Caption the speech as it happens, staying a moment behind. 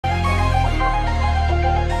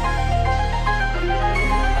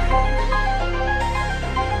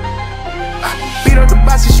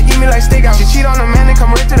me like steakhouse. She cheat on a man and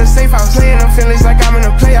come right to the safe house. Playing them feelings like I'm in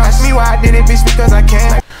a playoff. Ask me why I did it, bitch, because I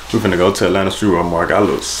can. We finna go to Atlanta Streetwear Market. I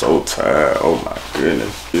look so tired. Oh my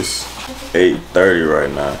goodness. It's 8:30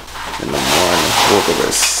 right now in the morning. Woke up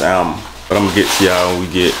at Sam. But I'm gonna get to y'all when we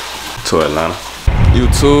get to Atlanta.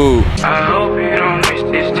 YouTube. I hope you don't miss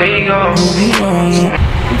this takeoff.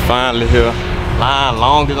 We finally here. Line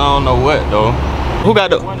long as I don't know what though. Who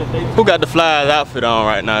got the Flyers outfit on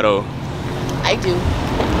right now though? I do.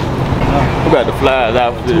 Who got the Flyers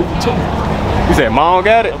outfit? You said Mom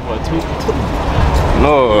got it?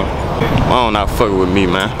 No, Mom not fucking with me,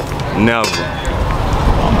 man. Never.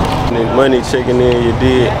 Money checking in, you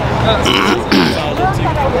did.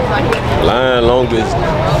 Line longest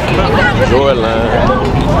Joy line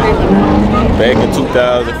back in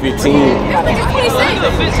 2015.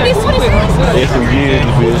 In some years,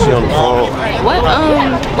 she on the phone.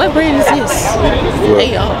 What brand is this?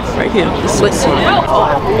 Hey y'all, right here, the sweatsuit.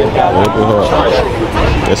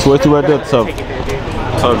 That sweatsuit right there, tough.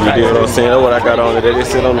 Tough, you did what I'm saying. That's what I got on today. They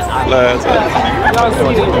sit on the flies.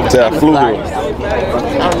 I flew here.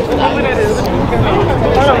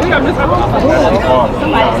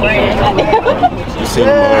 You see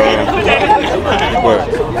them what?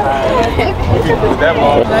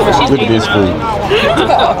 Look at this food.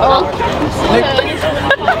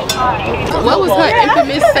 What was her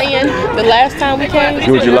infamous saying the last time we came? Get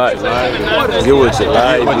what you like. Get what you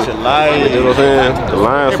like. Get what you like. You know what I'm saying? The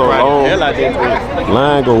line's so long. The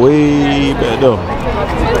line go way back there.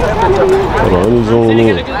 Hold on, let me zoom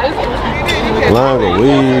in. Line go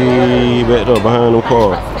way back there behind them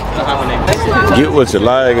cars. Get what you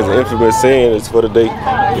like is an infamous saying. It's for the day.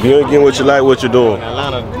 If you ain't getting what you like, what you doing?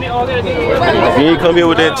 If you ain't come here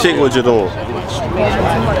with that chick, what you doing?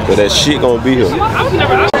 Cause that shit gonna be here. Oh,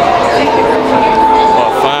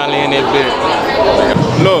 finally in that bit.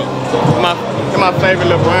 Look, my favorite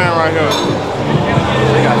little brand right here.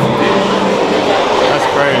 That's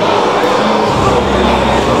crazy.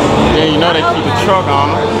 Yeah, you know they keep the truck on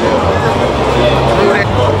them.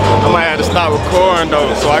 I might have to stop recording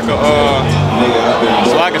though, so I can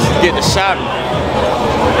get the shopping.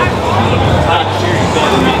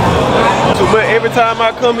 Too much. Every time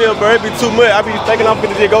I come here, bro, it be too much. I be thinking I'm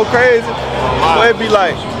finna just go crazy. But it be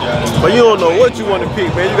like, but you don't know what you want to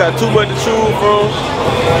pick, man. You got too much to choose from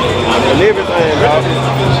and everything, dog.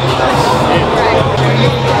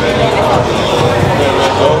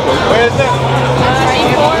 Where is that?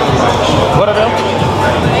 What are them?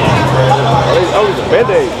 Oh, it's a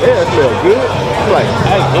Band-Aid. Yeah, that smells good. It's like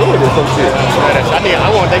ice good or some shit. I've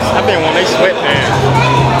been wanting they sweatpants.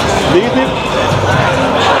 These people?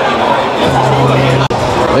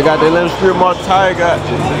 They got the Atlanta Streetwear Market tire got. I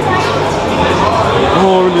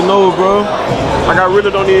don't really know, bro. Like I really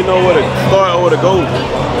don't even know where to start or where to go.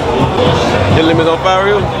 Your limits on fire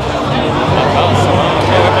here?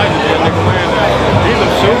 These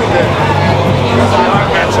are shoes that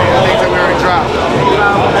things that we already dropped.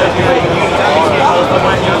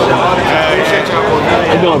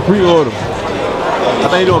 They doing pre-order. I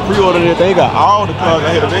think they doing pre-order there. They got all the cars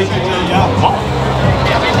out here today.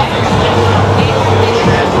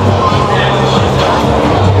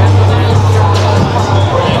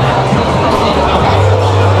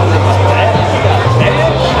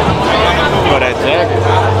 Oh, that jacket.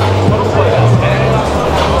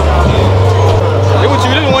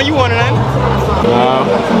 This the one you wanted, ain't it? Nah,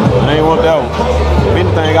 I ain't want that one. If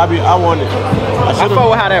anything, I want it. I fuck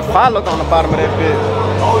with how that fire look on the bottom of that bit.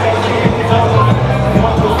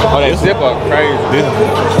 Oh, that zipper crazy.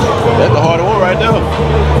 That's the harder one right there.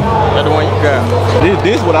 That's the one you got.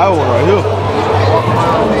 This what I want right here.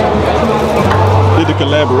 This the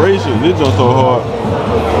collaboration. This one's so hard.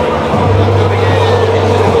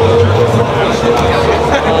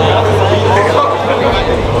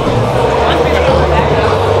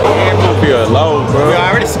 Feel low, bro. We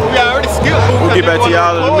already skipped, boo. We'll get back to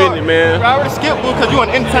y'all in a minute, man. We already skipped, boo, because you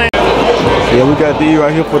want to entertain. Yeah, we got these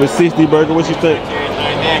right here for the 60 burger. What you think?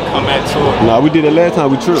 Come back to it. Nah, we did it last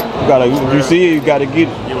time. We tripped. You see it, you gotta get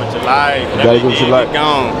it. Get what you like. You gotta get what you like.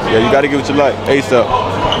 Yeah, you gotta get what you like. ASAP.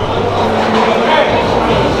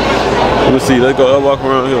 Let me see. Let's go walk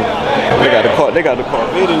around here. They got the car. They got the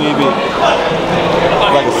Corvette in it.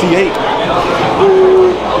 Like a C8.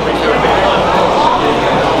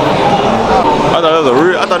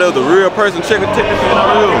 I thought it was a real person checking tickets in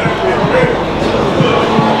on real.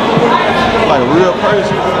 Like a real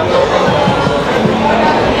person.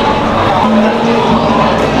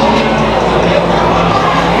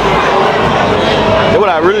 That's what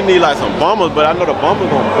I really need, like some bombers, but I know the bombers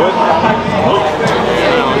gonna bust.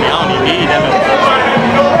 I don't even need that.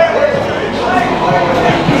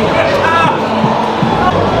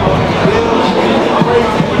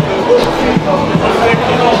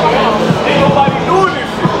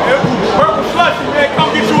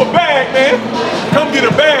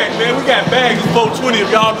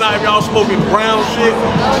 if y'all smoking brown shit,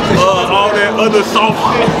 all that other soft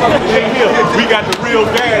shit, we got the real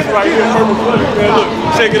gas right here, Purple Slushy, man. Look,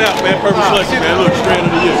 check it out, man. Purple Slushy, man. Look, strand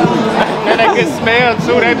of the year. Man, that good smell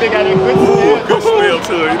too. That big got a good smell. Good smell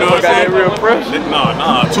to it. You know what I'm saying? Got that real fresh.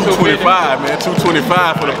 Nah. 225, man.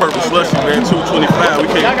 225 for the Purple Slushy, man. 225. We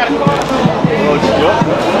can't.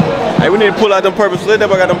 Hey, we need to pull out them Purple Slushy. That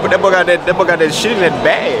boy got that shit in that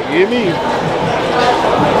bag. You hear me?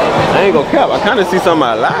 I ain't gonna cap. I kind of see something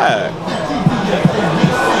alive.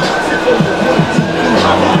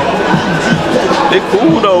 They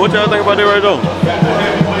cool though. What y'all think about that right though?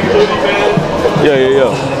 Yeah.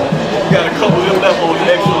 You got a couple of them left on the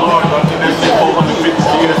extra large. I think that's 450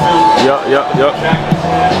 CSM. Yup.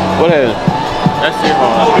 What is it? That's it,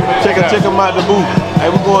 man. Check them out the booth. Hey,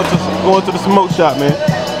 we're going to the smoke shop, man.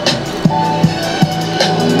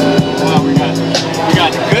 We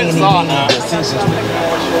got the good saw now.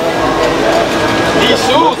 These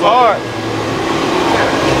shoes hard.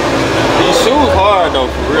 These shoes hard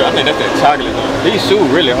though, for real. I think that's that chocolate though. These shoes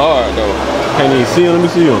really hard though. Can't even see them. Let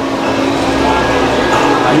me see them.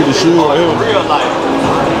 Need the shoe right here. Real life.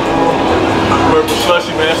 Purple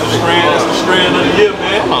Slushy, man. That's the strand of the year,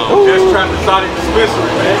 man. That's PrattCitySavage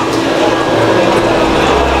dispensary, man.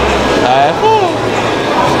 Alright.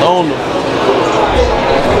 On them.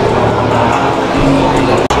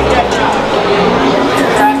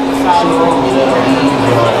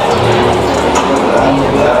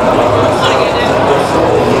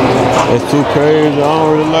 That's too crazy. I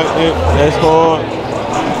don't really like that. That's hard.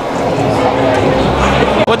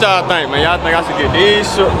 What y'all think, man? Y'all think I should get these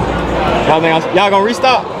shirts? Y'all gonna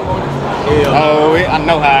restock? Yeah. Oh, I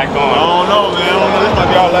know how it's going. I don't know, man. This might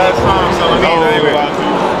be our last time selling these.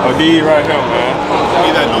 Oh, these right here, man.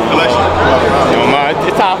 Need that new collection. Yo, man,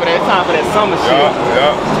 it's time for that summer shit.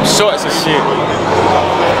 Yeah. Shorts and shit.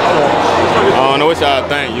 I don't know what y'all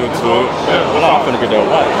think, YouTube. I'm finna get that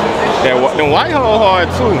white. Them white hole hard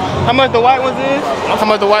too. How much the white ones is? How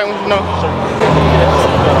much the white ones, you know?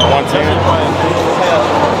 110.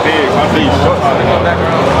 Big. I see shorts.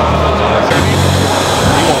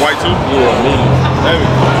 You want white too? Yeah, me. I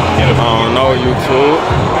don't know, YouTube.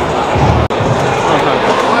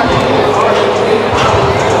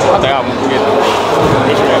 I think I'm gonna get them.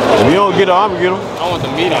 If you don't get them, I'm gonna get them. I want the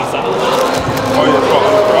meat outside. Oh yeah, fuck.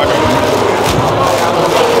 I got it.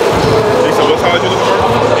 Hey, so what size you looking for?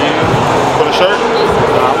 For the shirt?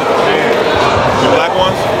 The black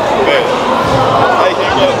ones? Okay. Hey,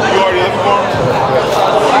 you already looking for them?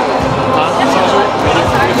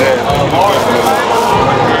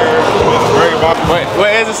 What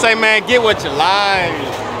does it say, man? Get what you like.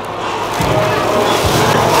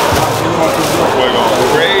 Boy,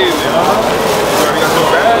 going crazy, huh?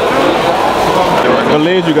 What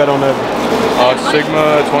lens you got on that?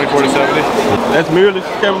 Sigma 2040-70. That's mirrorless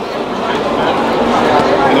camera.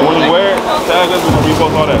 And then when you wear it, tag us when we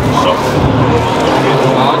post all that. So.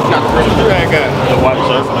 You ain't got The white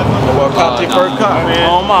shirt. The white cop, take first cop, man.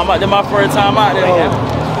 Oh, mom, this my first time out there.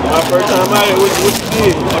 My first time out here, what you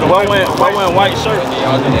did? Why went white shirt?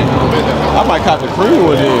 I might cop the cream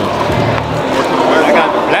one then. I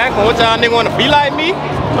got the black one. What y'all nigga wanna be like me?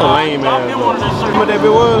 No lame, man. What that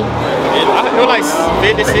bit was? It was like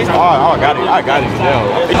 50, 60. Oh, I got it. Yeah.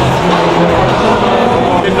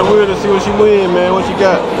 In the wheel to see what she win, man. What she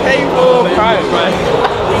got? Hey, full price, man.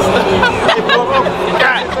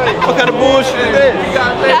 What kind of bullshit is that?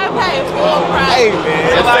 I pay full price. Hey,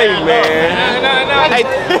 man. Hey,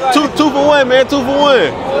 two for one, man. 2 for 1.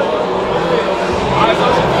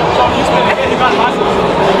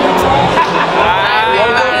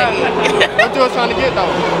 What you was trying to get though? I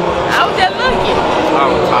was just looking.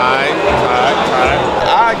 I'm tired.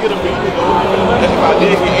 I get a beat. If I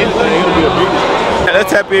did get anything, it'll be a beat. Let's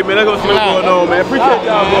tap in, man. Let's go see what's going on, man. Appreciate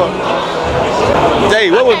y'all, bro. Jay,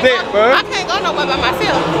 what was that, bro? I can't go nowhere by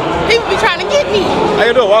myself. People be trying to get me. How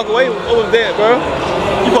you doing? Walk away. What was that, bro?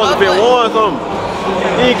 You supposed to be warned something.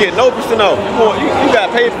 You ain't get no percent off. You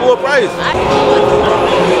got paid full price.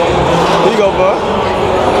 Here you go, bro.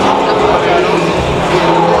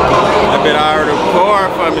 I bet I heard a car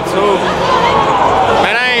for me too.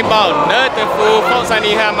 Man, I ain't bought nothing, fool. Folks ain't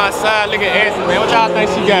even have my side looking at me, man. What y'all think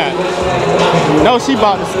she got? No, she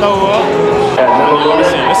bought the store up.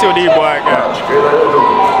 Let's see what these boys got.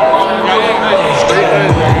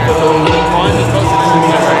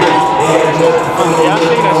 Yeah, I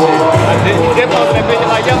seen that shit. They posted that bitch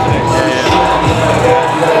like yesterday.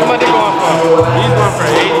 What much they going for? He's going for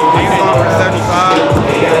 80. He's going for 75.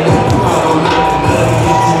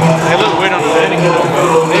 They look weird on the leg. They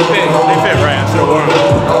fit right. I should have worn them.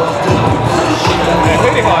 Man,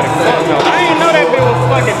 pretty hard to fuck though. I didn't know that bitch was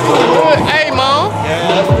fucking too good. Hey, mom. Yeah,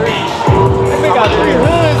 that's pretty.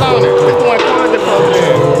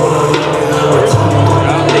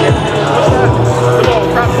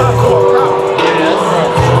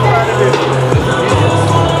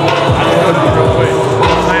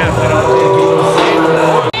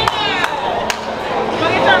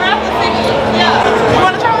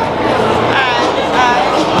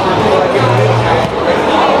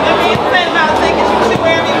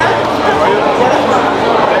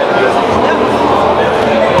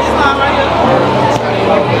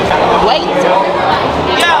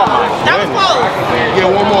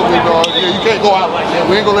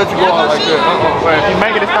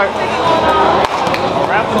 Okay.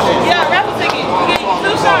 Yeah, raffle ticket. You get 2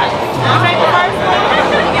 shots. You make the first one.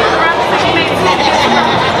 You get the raffle ticket.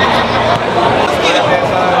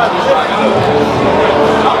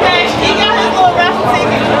 Okay, he got his little raffle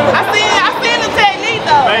ticket. I seen the technique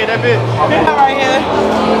though. Hey, that bitch. Right here.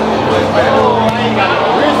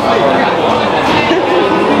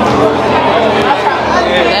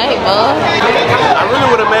 Dang, bud. I really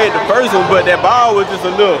would have made the first one, but that ball was just a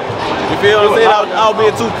little. You feel what I'm saying? I was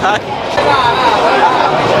being too cocky.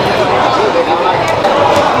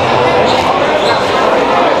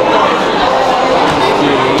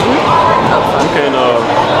 You can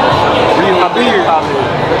read my beard.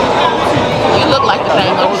 You look like the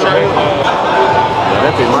thing on the shirt. Yeah,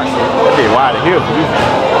 that be wide here for you.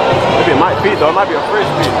 That be might fit though. It might be a fresh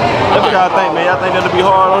fit. That's what y'all think, man. Y'all think that'll be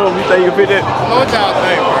hard on him? You think you can fit that? What y'all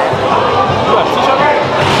think, bro? You got a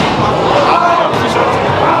t-shirt?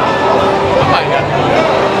 I might got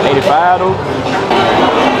 85 though.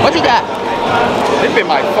 What you got? this bit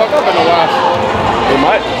might fuck up in a while. It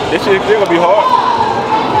might. This shit still gonna be hard.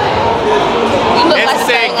 It's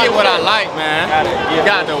said get what I like, man. You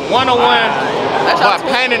got the 101, but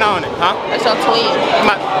painted on it, huh? That's your twin.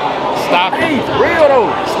 Stop it. Real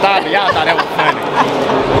though. Stop it. Y'all thought that was funny.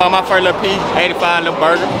 My first little piece, 85 little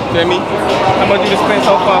burger. Feel me? How much you just spent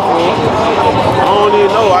so far for it? I don't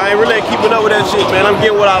even know. I ain't really keeping up with that shit, man. I'm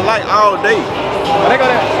getting what I like all day. Oh, they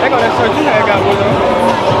got that shirt you had got with them.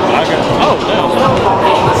 Oh, damn.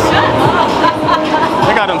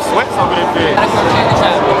 They got them sweats over there, bitch.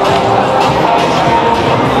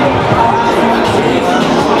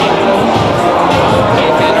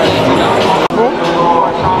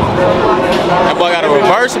 That boy got a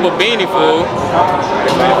reversible beanie, fool.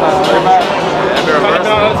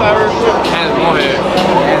 Hands more head.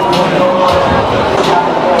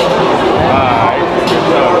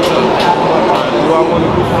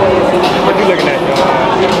 What you looking at, yo?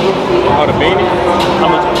 Oh, the beanie? How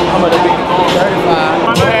much the beanie?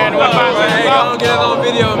 35. Man, hey, don't get it on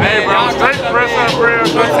video, man. Hey, bro, straight press up real.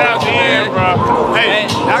 Go tap in, bro. Hey,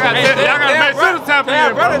 y'all gotta make sure to tap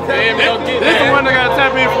in, bro. This the one that gotta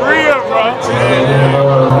tap in for real, bro.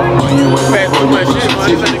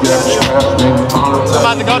 I'm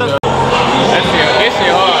about to go to. That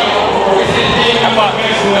shit hard.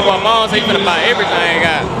 That's why mom said you finna buy everything I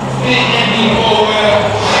got.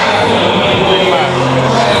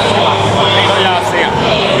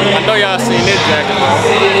 I know y'all seen this jacket, bro.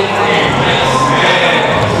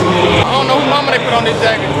 I don't know who mama they put on this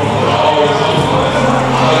jacket.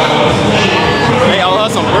 They owe her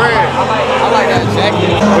some bread. I like that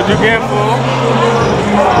jacket. What you getting for?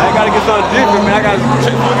 I gotta get something different, man. I gotta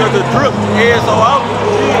check the drip. Yeah, so out.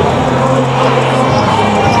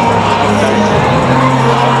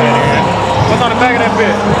 What's on the back of that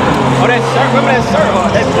bit? Oh, that shirt. Remember that shirt?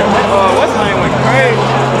 What's the name went crazy?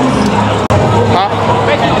 Huh?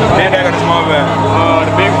 Man, back on the small bag.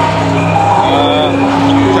 The big one.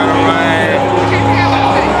 Trying to run.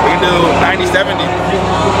 We can do 90-70.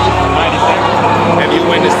 97. If you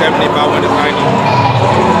win the 70, if I win the 90.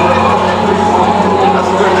 That's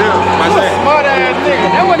a good deal. Smart ass nigga.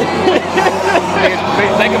 That one.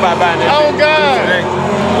 Think about buying that. Oh God. Hey,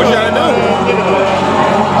 what you gotta do?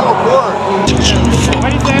 Oh boy.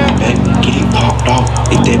 What you saying? Get popped off.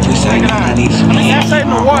 If that pussy I got, I need some That's ain't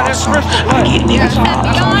no water. That's crystal. I get niggas all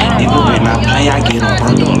the time. If when I play, I get them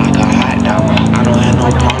burned up like a hot dog. I don't have no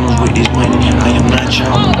problems with this money. I am not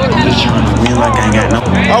y'all. I'm just trying to win like I ain't got no.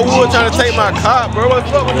 Oh, Wood trying to take my car, bro.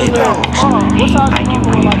 What's up with this man? I get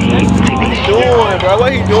what What he doing, bro?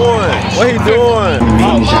 What he doing? What he doing?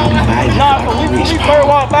 Nah, when we first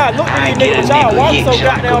walked by, look at these niggas, y'all walk so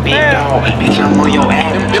goddamn fast. Bitch, I'm on your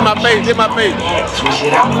ass. Get my face, get my face. Switch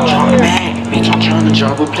it out, drop it back. Bitch, I'm trying to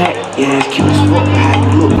drop a pack. Yeah, it's cute as fuck. How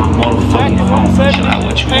you look, my motherfucking phone. Chill out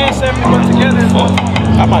what you want. 70 together.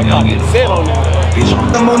 I might call it set on that. Bitch, He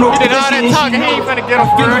did all that talking, he ain't finna get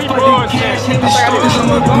him through. He bullshit.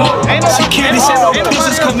 Security said no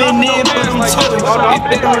business coming in, but I'm told if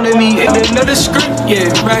they don't let me in another script,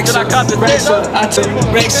 yeah, racks up, I took racks up,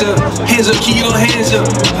 hands up, keep your hands up.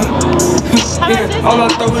 Yeah, all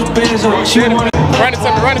I throw is bands up. She wanna Run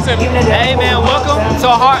it to me. Hey man, welcome to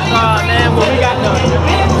Heart man. Where we got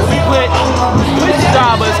we put Twitch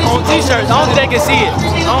jobbers on t-shirts. Only they can see it.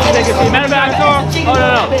 Matter of fact, oh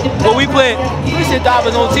no. But we put Twitch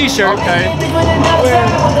jobbers on t-shirts. Okay.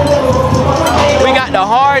 We got the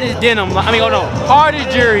hardest denim.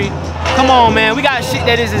 Hardest jury Come on, man. We got shit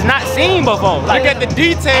that is not seen before. Like, look at the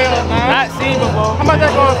detail, man. Not seen before. How much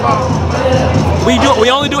that going for? We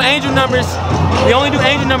only do angel numbers. We only do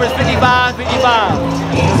angel numbers 55, 55.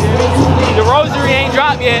 The rosary ain't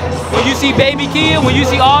dropped yet. When you see Baby Khia, when you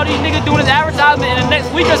see all these niggas doing this advertisement in the next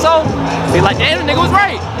week or so, be like, damn, the nigga was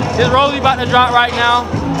right. This rosary about to drop right now.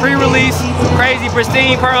 Pre-release, crazy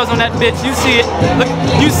pristine pearls on that bitch. You see it. Look,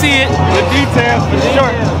 you see it. The details for sure.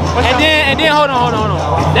 And then hold on.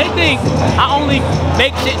 They think I only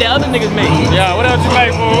make shit that other niggas make. Yeah, what else you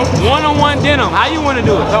make, fool? One-on-one denim. How you wanna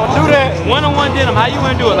do it? Don't do that. One-on-one denim. How you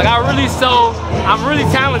wanna do it? Like I'm really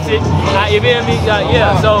talented. You feel me?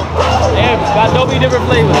 Yeah. So, got dope different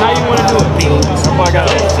flavors. How you wanna do it? Oh my God.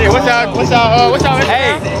 Shit, what's y'all?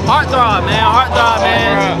 Hey, heartthrob, man. Heartthrob,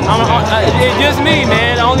 man. It's just me,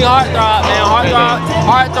 man. The only heartthrob, man.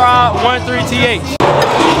 Heartthrob 13TH.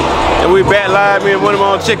 And we back live, me and one of them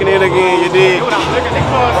on checking in again, you dig?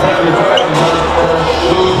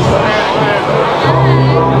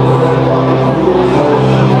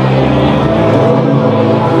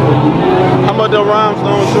 How much the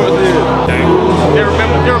rhinestone shorts is?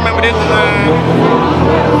 You remember this design?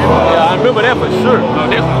 Yeah, I remember that for sure. Oh,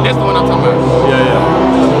 this the one I'm talking about. Yeah.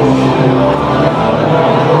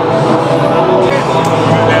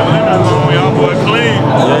 Y'all boy clean.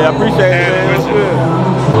 Yeah, I appreciate it, man. That's good.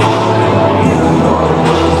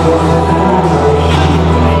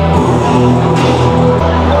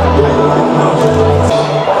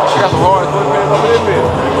 She got some hard sweatpants over there, man.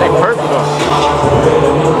 They perfect though.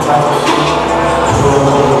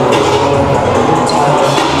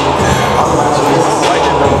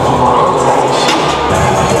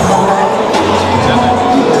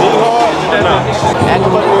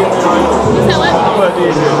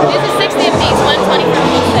 This is 60 of these, 120 from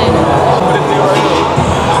each side.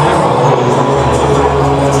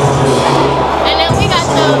 And then we got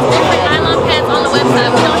those different nylon pants on the website.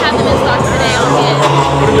 We don't have them in stock today on here.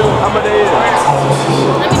 How much they is?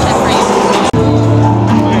 Let me check for you.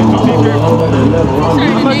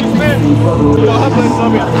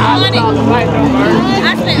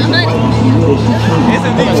 I spent 100. It's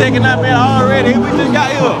a deep checking out there already. We just got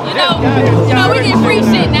here. You know, we get free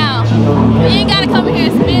shit now. You ain't gotta come in here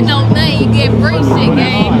and spend no nothing. You get free shit,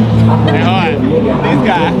 gang. Hey, alright. This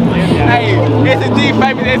guy. Hey, S&G,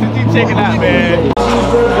 baby, S&G checking out, man.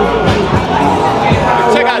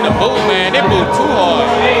 Check out the boot, man. They boot too hard.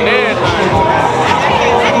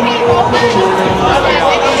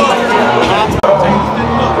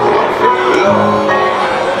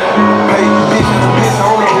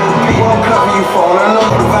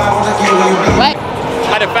 What?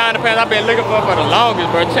 I done found the pants I've been looking for the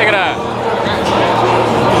longest, bro. Check it out.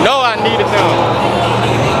 No, I needed them.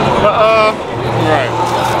 But, right.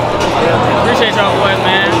 Appreciate y'all boys,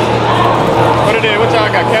 man. What it is? What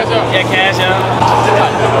y'all got? Cash up? Yeah, cash up.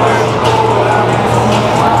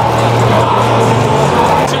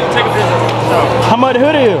 Take a picture. How much the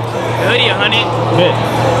hoodie is? The hoodie, 100. Bet.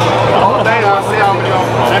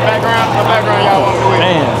 That background y'all want to do it.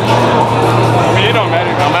 Man. I mean, it don't matter.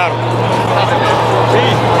 It don't matter.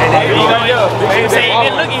 He say he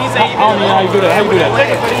didn't look at. He say he didn't. I don't know how you do that. How you do that?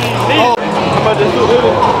 How about this hoodie?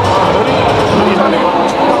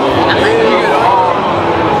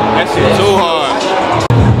 That shit too hard.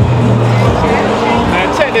 Man,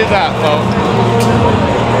 check this out, folks.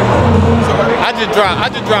 I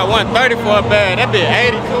just dropped 130 for a bag. That bitch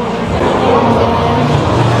 80 too.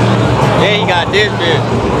 Then you got this bitch.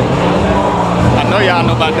 I know y'all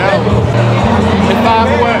know about that one. It's 5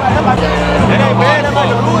 for what? That ain't bad. That's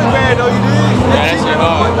like the Louis bag though, you dig? Yeah, that shit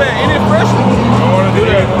hard. Ain't it fresh? I don't want to do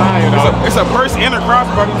that. It's a purse and a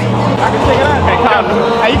crossbody. I can check it out.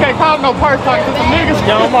 Hey, you can't call no purse talking to some niggas.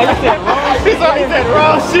 Yo, man, you said wrong shit. He said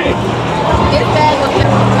wrong shit. This bag was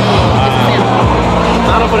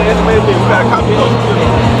I don't put an estimated thing. We got a copy of it.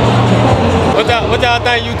 What y'all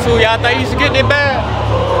think, you two? Y'all think you should get that bag?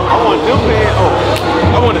 I want them pants.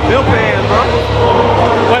 I want the them pants, bro.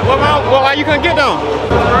 Why you couldn't get them?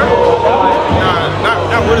 Nah,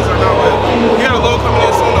 not British or not, but you got a logo coming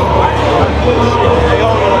in soon though. Hey,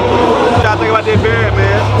 hold on. What y'all think about that bag,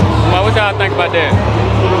 man? What y'all think about that?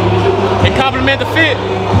 It compliment the fit.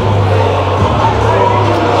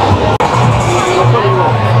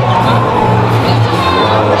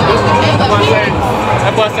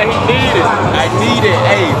 That boy said he need it. I need it.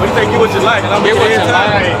 Hey, what do you think? Get what you like, and I'm Get what you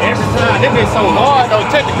like. Every time. This bitch so hard though.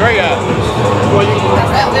 Take the gray out.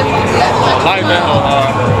 I like that whole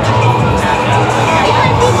hard.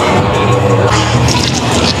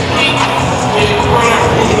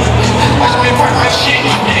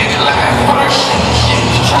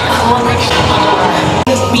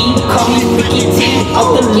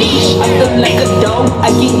 off the leash. I feel like a dog, I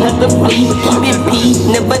get hella free. Keep it P,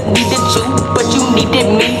 never needed you, but you needed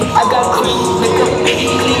me. I got cream, like a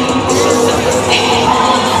baby.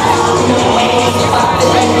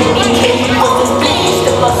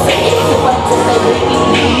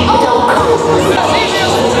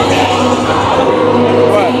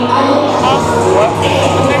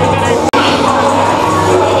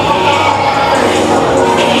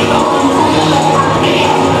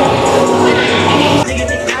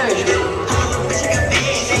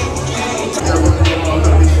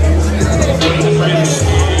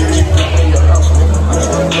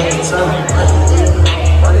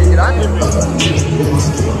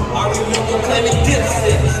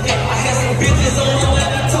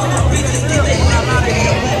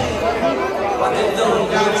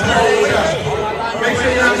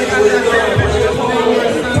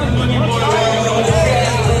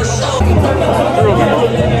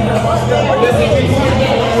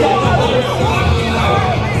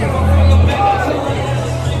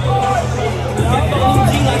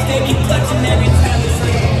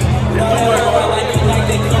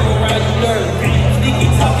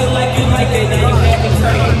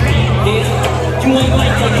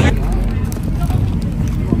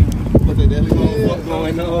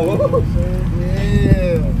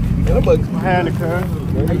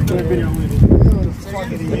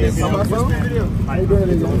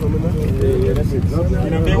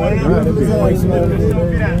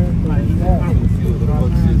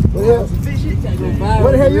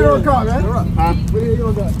 What the hell you don't call, man? Huh? What the hell you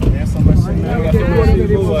don't call?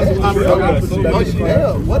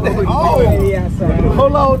 What the hell? Oh!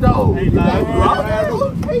 Hold on, dog. I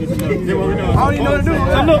don't even know what to do.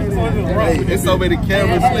 Hey, it's so many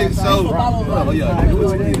cameras, slick, so. Oh, yeah.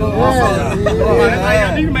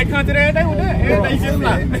 You can make content every day with that. Every day you just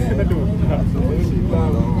like.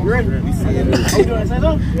 You ready? We see it. Oh, you doing say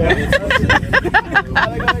so? Yeah.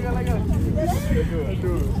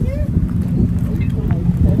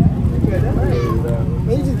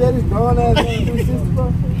 Man, you just got this grown ass man 360, bro.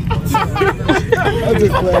 I'm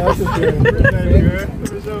just playing.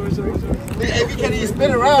 Hey, you can't even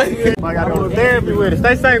spin around here. I gotta go to therapy with it.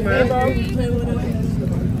 Stay safe, man.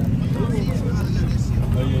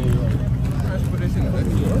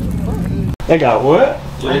 They got what?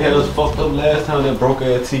 They had us fucked up last time. That broke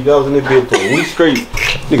ass TV. I was in that bed for a week straight.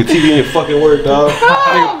 Nigga, TV ain't fucking work, dog.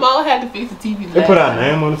 Mo had to fix the TV. They put our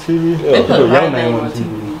name on the TV. They put your name on the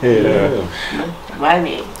TV. Yeah. My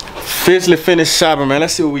name. Officially finished shopping, man.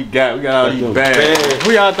 Let's see what we got. We got all these bags.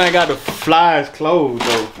 Who y'all think got the flyers closed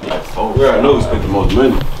though? Like, oh, girl, I know we spent the most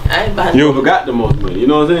money. I ain't about You got the most money. You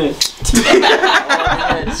know what I'm saying?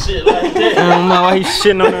 shit like that. I don't know why he's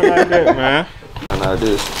shitting on it like that, man. Like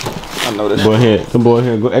this. I know this. Boy here, come boy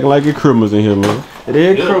here, go acting like it's criminals in here, man. It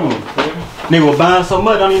is criminal. Nigga was buying so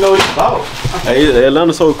much, I don't even know what it's about. Hey,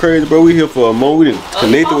 Atlanta's so crazy, bro. We here for a moment. We done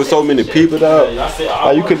connected with so many people, dog. Like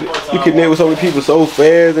you connect with so many people so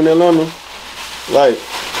fast in Atlanta. Like,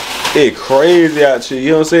 it's crazy out here. You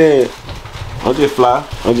know what I'm saying? I'm just fly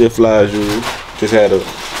as usual. Just had a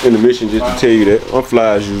intermission just to tell you that I'm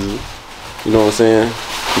fly as usual. You know what I'm saying?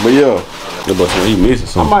 But yeah, the boy he missing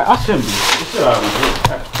something. I shouldn't be.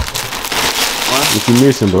 What you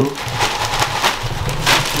missing, bro? I'm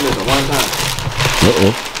missing one time.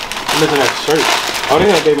 Uh-oh. I'm missing that shirt. Oh, they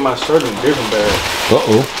gave me my shirt in a different bag.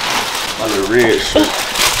 Uh-oh. My little red shirt.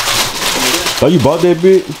 Oh, you bought that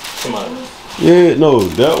bit? Yeah, no,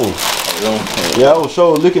 that one. Yeah, I was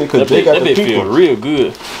sure looking because they got the people. Feel real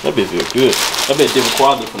good. That bitch feel good. That bitch different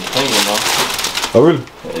quality from the cleaning, though. Oh, really?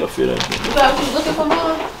 Yeah, I feel that. You got what you looking for,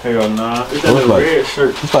 Mom? Hell nah. It's that like, red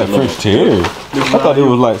shirt. It's like French terry. I thought it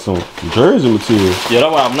was like some jersey material. Yeah,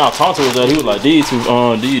 that's why I'm not talking to us that. He was like, these two,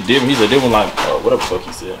 do you different? He said, they were like, whatever the fuck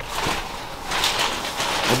he said.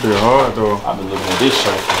 That be hard, though. I've been looking at this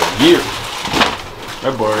shirt for a year.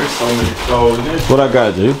 That boy, there's so many clothes in this. What I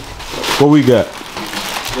got, Jay? What we got?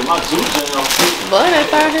 Yeah, my juice jam. Boy, I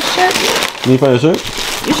found his shirt. You find a shirt?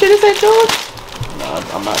 You should have said George.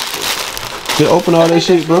 Nah, I'm not sure. Just open all that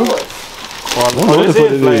shit, bro. Oh, this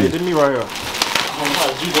is lady. This me right here.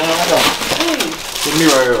 This me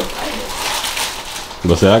right here.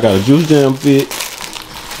 But say I got a juice jam fit.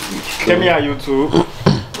 Check me out, YouTube.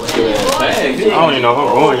 I don't even know how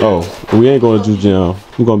I'm going yet. Oh, we ain't going to juice jam.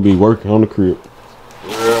 We're gonna be working on the crib.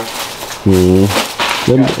 Yeah.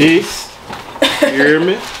 Got this. You hear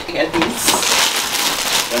me? I got these.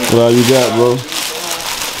 What all you got, bro?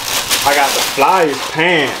 I got the flyers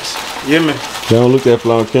pants. You hear me? They don't look that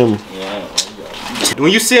fly on camera. Yeah.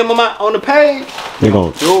 When you see them on the page, they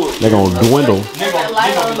gonna dwindle. They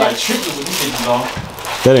gonna be like tripping with these bitches on.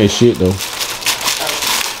 That ain't shit though. I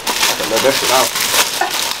can let that shit out.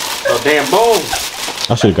 So damn boom.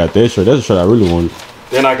 I should have got that shirt. That's the shirt I really wanted.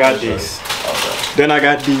 Then I got these. Then I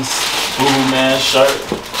got these. Smooth man shirt.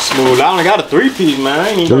 Smooth. I only got a 3-piece, man. I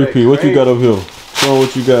ain't even 3-piece. What you got up here? Show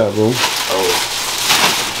what you got, bro.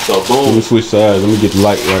 So boom. Let me switch sides. Let me get the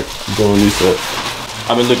light right. Go on this side.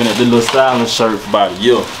 I've been looking at this little styling shirt for about a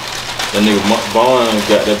year. That nigga Vaughn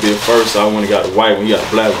got that bit first, so I went and got the white one. He got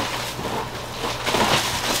the black one.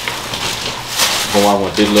 Oh, I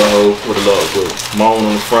want this little with a little moan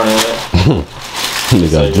on the front of that.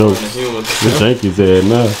 They got jokes. This ain't his head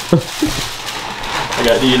now. I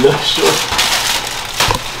got these little shorts.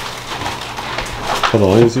 Hold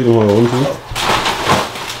on, I didn't see them. Hold on,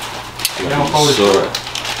 Short.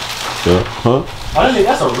 Yeah, huh? I think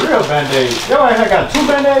that's a real band-aid. Yo, I got 2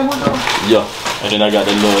 band-aids with them. Yeah, and then I got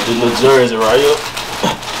this little jersey right here.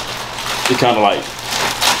 It's kind of like,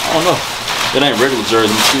 I don't know. It ain't regular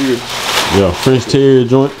jersey material. Yeah, French Terrier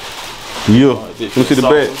joint. Yeah, let me see the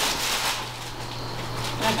back.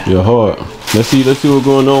 Yeah, hard. Let's see what's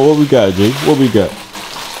going on. What we got, Jay? What we got?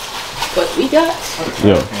 What we got?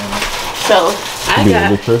 Yeah. So I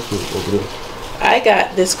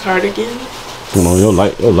got this cardigan. You know, your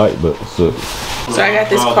light, but so I got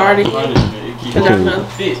this cardigan.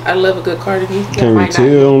 I love a good cardigan. Can't really tell.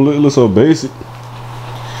 Don't look so basic.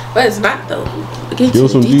 But it's not though. Give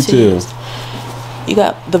some details. You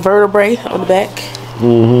got the vertebrae on the back,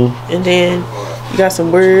 and then you got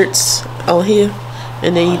some words on here,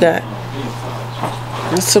 and then you got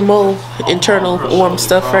some more internal warm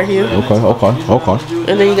stuff right here. Okay.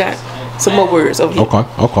 And then you got some more words over here.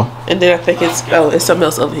 Okay. And then I think it's something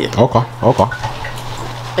else over here. Okay.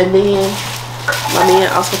 And then my man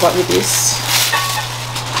also bought me this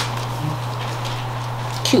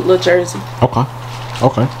cute little jersey. Okay.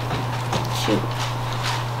 Cute.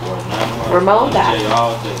 Ramon got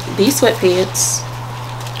these sweatpants.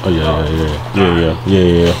 Oh yeah.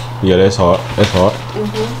 That's hard.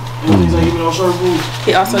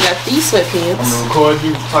 He also got these sweatpants.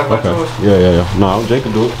 Okay. Yeah. No, Jake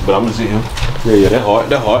can do it, but I'm gonna see him. Yeah. That hard.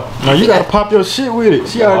 No, you gotta pop your shit with it.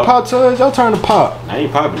 She already popped hers. Y'all turn to pop. I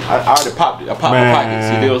ain't popping. I already popped it. I popped my pocket.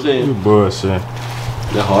 See what I'm saying? You bullshit.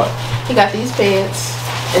 That hard. He got these pants,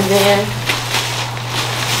 and then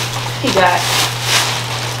he got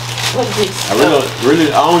what is this? I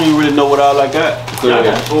don't even really know what all I got. I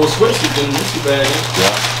got a full sweatshirt in this bag.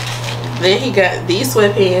 Yeah. Then he got these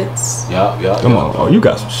sweatpants. Yeah. Come on, bro. You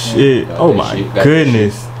got some shit. Oh my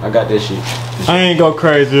goodness. I got that shit. I ain't go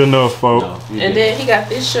crazy enough, folks. No, and then he got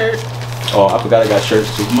this shirt. Oh, I forgot I got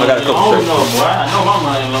shirts too. I got a couple shirts. Boy. I know my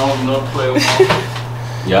money long enough to play with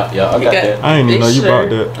Yeah, I got that. I didn't even know you bought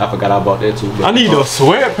that. I forgot I bought that too. I need those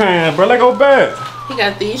sweatpants, bro. Let go back. He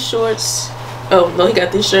got these shorts. Oh no, he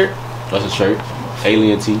got this shirt. That's a shirt.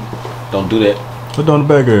 Alien tee. Don't do that. What's on the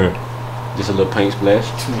back of it? Just a little paint splash.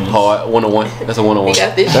 Hard. 1-on-1. That's a 1-on-1. He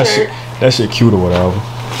got this shirt. That shit cute or whatever.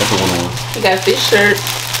 That's a 1-on-1. He got this shirt.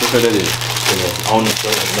 What shirt that is? on the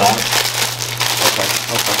shirt side. Okay.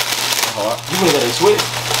 Hard. You wanna get a switch?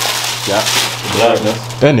 Yeah.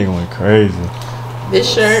 That nigga went crazy. This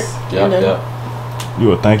shirt. Yeah. You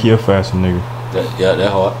would think he a fashion nigga.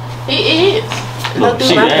 That hard. He is. Look, Don't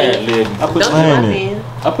do my hand.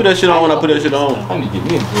 I put that shit on when I put that shit on. I need to get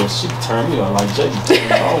me a girl. She turn me on like Jake.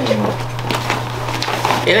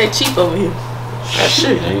 It ain't cheap over here.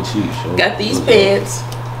 Shit ain't cheap. Sure. Got these pants.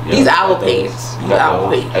 Yeah, these our pants.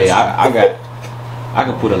 Hey, I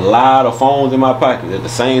can put a lot of phones in my pocket at the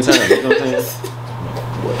same time. You know what I'm saying?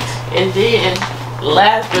 And then,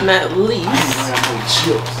 last but not least,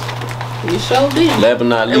 you sure did. Last but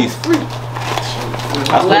not least.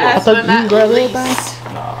 Last but not least,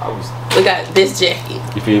 we got this jacket.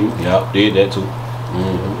 You feel me? Yeah, did that too.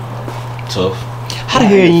 Tough. How the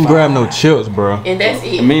hell you ain't grab no chips, bro? And that's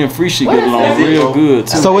it. Me and Free shit get along real good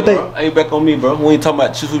too. So what they? Ain't back on me, bro. We ain't talking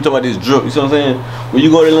about chips. We talking about this drip. You see what I'm saying? When you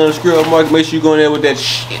go to the Atlanta Streetwear Market, make sure you go in there with that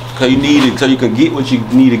shit, cause you need it, so you can get what you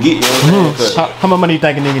need to get. You know what I'm saying? How much money you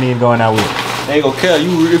think a nigga need going out with? I ain't gonna care.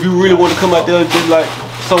 If you really want to come out there just like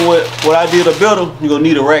somewhat what I did or better, you gonna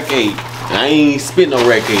need a rack aid. I ain't spit no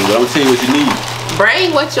rack aid, but I'm gonna tell you what you need.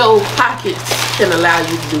 Bring what your pockets can allow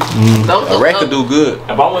you to do. A rack could do good.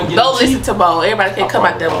 Don't listen to Bo. Everybody can come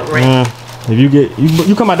out there with a rack. If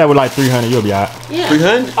you come out there with like 300, you'll be alright. Yeah.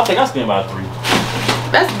 300? I think I spent about 3.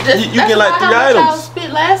 That's you get like 3 items.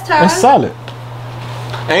 Spent last time. That's solid.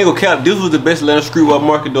 I ain't gonna cap. This was the best Atlanta Streetwear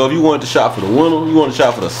Market though. If you wanted to shop for the winter, you wanted to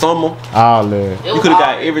shop for the summer. You could have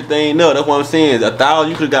got everything. No, that's what I'm saying. 1,000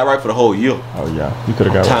 you could have got right for the whole year. Oh yeah, you could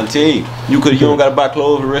have got. Trying to tell you, you don't gotta buy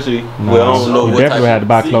clothes for the rest of the year. No, well, I don't know. You definitely had to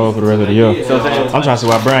buy clothes for the rest of the year. I'm trying to see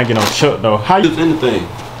why Brian get on shook though. How you anything?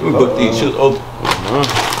 Let me book these shit open.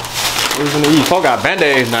 We finna eat. Folk got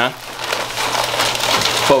band-aids now.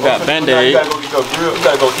 Folk got band-aids. You gotta go get your grill. You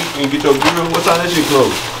gotta go eat and get your grill. What time that shit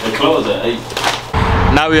close? It closed at 8.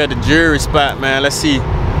 Now we at the jewelry spot, man. Let's see.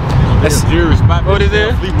 That's jewelry spot. What is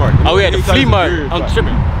it? Flea market. Oh, we at the flea market. I'm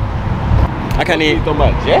tripping. I can't even. Talking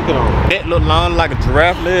about jacket on. That look long like a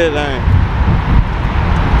giraffe leg.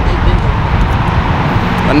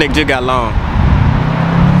 My neck just got long.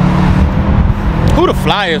 Who the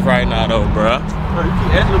flyers right now though, bruh? Bro, you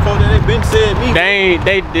keep asking the folks that they been said me.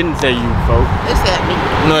 They didn't say you, folks. They said me.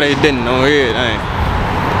 No, they didn't. On here, dang.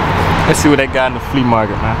 Let's see what they got in the flea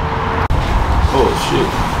market, man. Oh shit.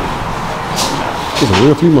 It's a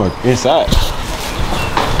real flea market. Inside.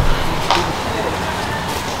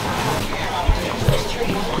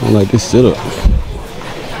 I like this setup.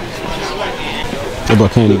 That boy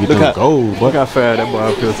can't even get no gold. Look how fast that boy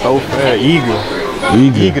up here. So fast.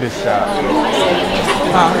 Eager to shop.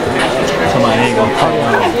 Somebody ain't gonna talk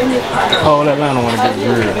about it. Oh, Atlanta wanna get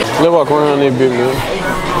drilled. Let's walk around there, big man.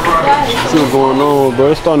 See what's going on, bro.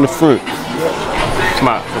 Let's start in the front. Come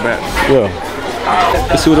on, go back. Yeah.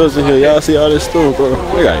 Let's see what else in here. Y'all see all this stuff, bro.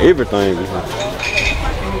 They got everything in here.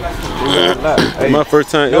 My first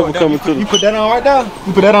time ever coming to the... You put that on right there?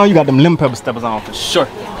 You put that on, you got them lemon pepper steppers on for sure.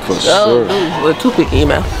 For sure. With a toothpick in your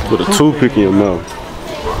mouth. With a toothpick in your mouth.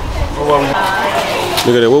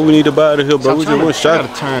 Look at that. What we need to buy out of here, bro? We just one shot.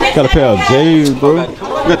 Got a pair of J's, bro. We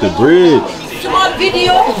got the bread.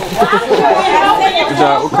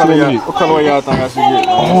 What color y'all think I should get?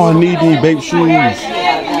 Oh, I need these baby shoes.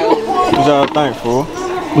 What y'all think, fool?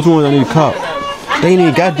 Which ones I need to cop? They ain't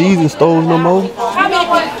even got these in stores no more.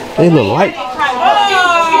 They look light.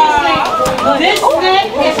 This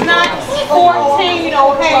stick is not 14,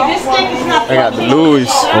 okay? This stick is not 14. They got the Louis.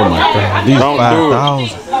 Oh my god. These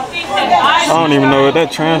 5,000. I don't even know what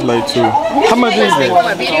that translates to. How much is it? No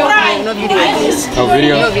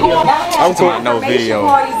video. No video? I'm talking about no video.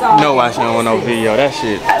 No, I shouldn't want no video. That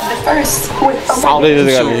shit. Soft as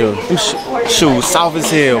hell. Shoes soft as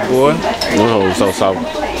hell, boy. No, so soft.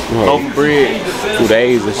 Loaf of bread. 2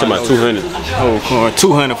 days and shit about 200. Oh, Quan.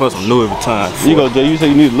 200 for some Louis Vuitton. You go, Jay. You say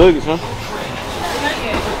you need luggage, huh?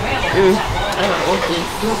 I don't want this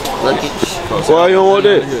luggage. Why you don't want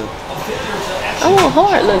that? I want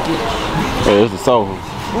hard luggage. Hey, it's the soft one.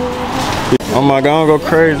 Oh my god, I'm gonna go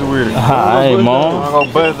crazy with it. Hey, mom. I'm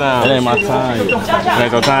gonna buzz down. It ain't my time yet. It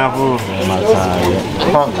ain't your time, fool? It ain't my time yet.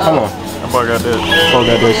 Come on. That boy got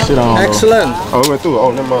that shit on. Excellent. Oh, we went through it.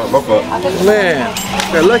 Oh, never mind. My fault. Man,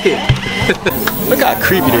 they're lucky. Look how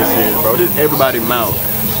creepy this is, bro. This is everybody's mouth.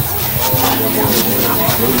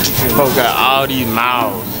 Folks got all these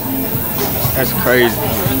mouths. That's crazy.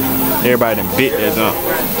 Everybody done bit that jump.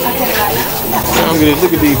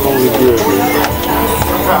 Look at these phones here.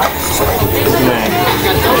 Man.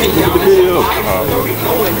 Look at the video.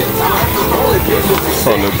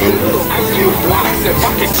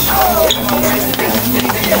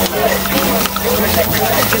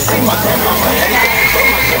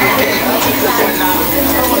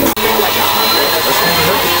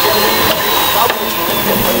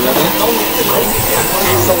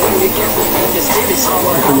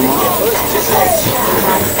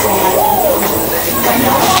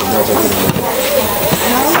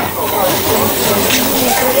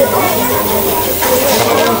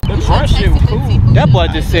 That boy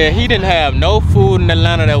just said he didn't have no food in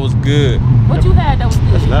Atlanta that was good. What you had that was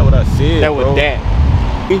good? That's not what I said. That was bro. that.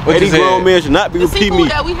 What these grown men should not be The repeating seafood me.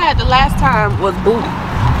 that we had the last time was booty.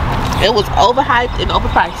 It was overhyped and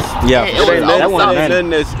overpriced. Yeah, And It ain't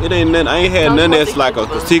oversold. nothing. I ain't had none that's like a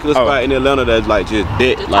particular spot in Atlanta that's like just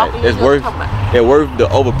that. Like it's worth the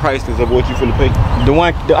overpricedness of what you finna pay. The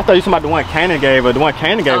one I thought you talking about the one Cannon gave us. The one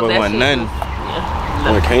Cannon gave us wasn't nothing.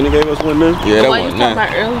 When Kane gave us one then? The Yeah, that one you wasn't talking nothing.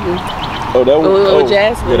 about earlier. Oh, that one. Oh,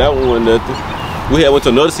 Jasmine. Yeah, that one wasn't nothing. We had went to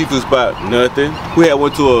another seafood spot, nothing. We had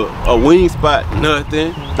went to a wing spot,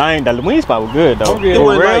 nothing. Dang, the wing spot was good though. It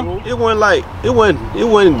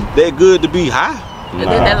wasn't that good to be high. And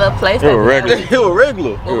then that little place. It was regular. It was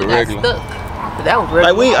regular. It was regular. That was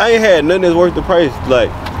regular. Like I ain't had nothing that's worth the price. Like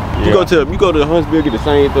you go to Huntsville, get the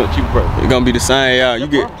same thing, cheap price. It's gonna be the same, y'all.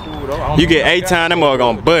 You get 8 times, that mother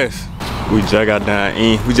gonna bust. We just got down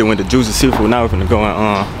in. We just went to Juicy Seafood. Now we're finna go in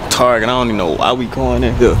Target. I don't even know why we going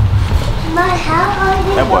in here.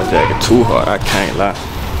 That boy jacket too hard. I can't lie.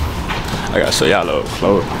 I gotta show y'all a little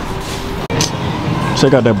clothes.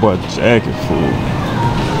 Check out that boy jacket, fool.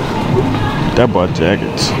 That boy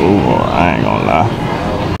jacket too hard. I ain't gonna lie.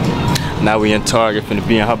 Now we in Target, finna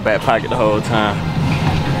be in her back pocket the whole time.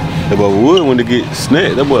 That boy Wood want to get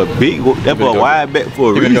snapped. That boy big. That boy wide back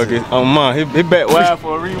for a reason. Oh man, he back wide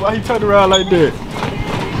for a reason. Why he turned around like that?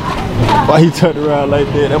 Why he turned around like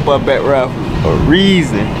that? That boy back around for a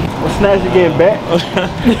reason. What snacks you getting back?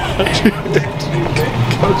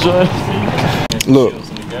 Look,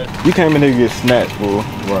 you came in here to get snacks, fool.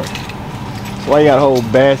 Right. So why you got a whole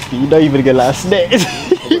basket? You know you finna get a lot of snacks.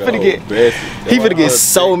 He finna get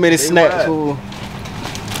so many snacks, fool.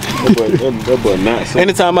 That boy not so.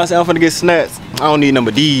 Anytime I say I'm finna get snacks, I don't need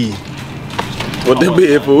number D. What that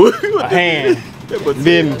be for? A hand.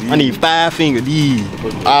 I need 5 fingers. D.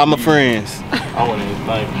 All my friends. I wouldn't even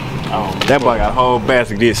think. That boy got a whole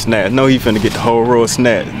basket of this snacks. No, he finna get the whole row of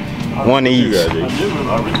snacks. One each.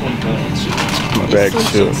 My bag of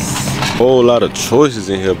chips. Whole lot of choices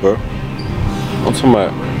in here, bro. I'm talking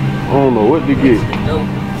about, I don't know what to get.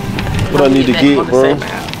 What I need to get, bro.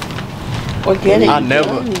 Organic. I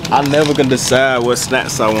never can decide what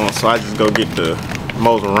snacks I want, so I just go get the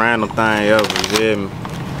most random thing ever. You hear me?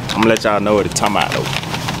 I'm gonna let y'all know what it's talking about though.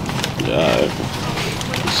 Yeah.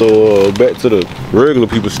 So back to the regular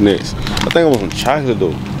people snacks. I think I want some chocolate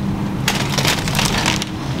though.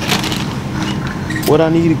 What I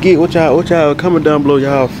need to get? What y'all comment down below?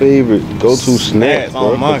 Y'all favorite go-to snacks,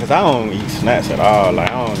 on mine, cause I don't eat snacks at all.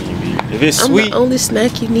 Like I don't even eat. If it's sweet, I'm the only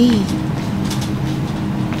snack you need.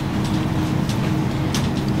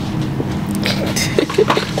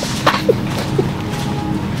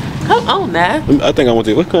 Come on now. I think I want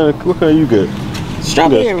to. What kind you got?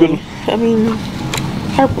 Strawberry. I mean,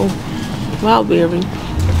 purple. Wildberry.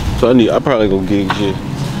 So I probably gonna get shit.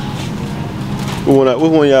 What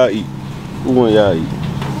one y'all eat? What one y'all eat?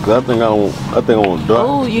 Cause I think I want dark.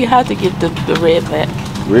 Oh, you have to get the red pack.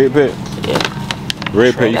 Red pack? Yeah.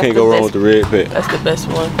 Red pack, you can't go wrong with the red pack. That's the best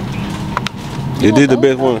one. Is this the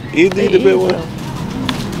best one? Is this the best one?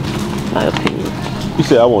 My opinion. You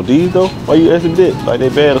said I want these though? Why you asking that? Like they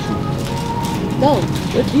bad or something? No,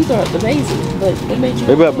 these are amazing, but they made you.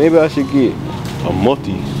 Maybe I should get a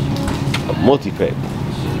multi pack.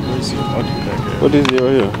 What is it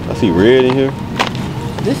right here? I see red in here.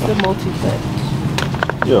 This is a multi-pack.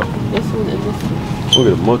 Yeah. This one and this one. Look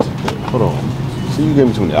at the multi-pack. Hold on. See, you gave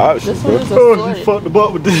me too many options, this one is bro. assorted. You fucked the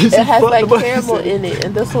butt with this. It has like caramel in it,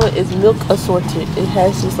 and this one is milk assorted. It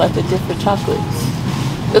has just like the different chocolates.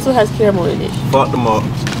 This one has caramel in it. Fuck them up.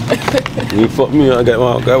 You fuck me up. I got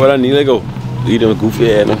what I need. Let go. Eat them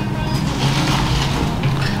goofy ass.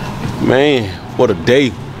 Man, what a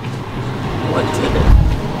day. What today?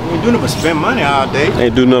 You ain't doing nothing but spend money all day.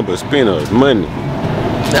 Ain't do nothing but spend us money.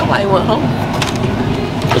 That's why I went home.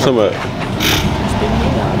 What's up about?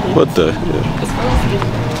 What the? Yeah.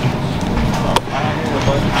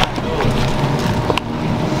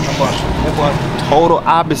 That boy total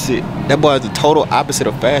opposite. That boy is the total opposite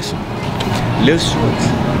of fashion. Little shorts.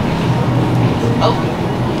 Oh.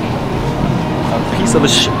 A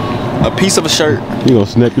piece of a shirt. You gonna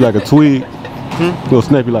snap you like a twig? You gonna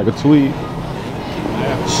snap you like a twig?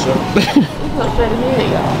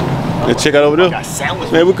 Let's check out over there.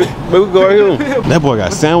 Man, we could go right here. That boy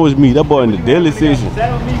got sandwich meat. That boy in the deli section. I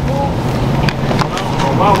don't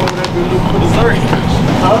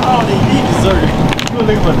even need dessert. You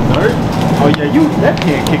looking for dessert? Oh yeah, that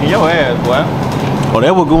kid kicking your ass, boy. Oh,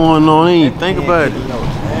 that what going on? I ain't think about it.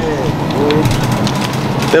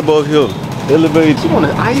 That boy here. Elevator. She want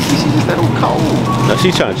the icy, she just that on cold. Now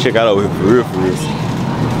she trying to check out over here for real, for real.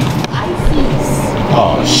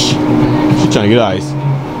 Oh shit. She trying to get ice.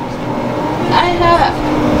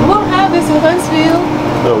 We don't have this in Huntsville.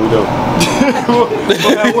 No, we don't.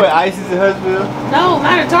 What, ice is in Huntsville? No,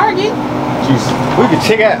 not at Target. Jeez. We can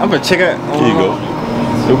check out. I'm gonna check out. Here you go.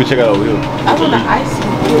 We can check out over here. I want the ice.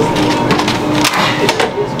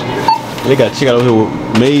 They got check out over here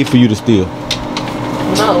made for you to steal.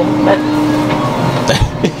 No, but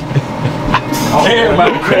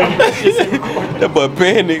that boy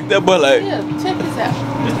panicked. That boy like. yeah, check this out.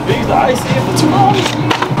 This big ice here for $2.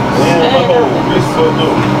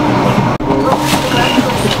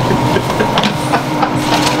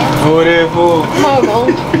 Who it is, fool? Come on, Mo.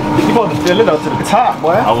 You supposed to fill it up to the top,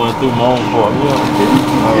 boy. I went through my own part.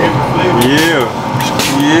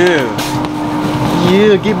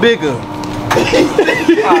 Yeah, get bigger.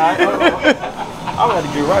 Alright, I'm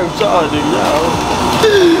gonna get right with y'all, nigga.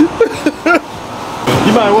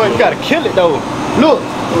 You might want, you gotta kill it though. Look,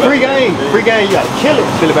 free game, you gotta kill it.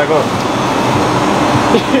 Fill it back up.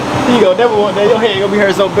 You gonna never want that. Your head gonna be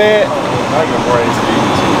hurt so bad. I can brain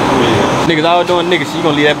Niggas all doing niggas, you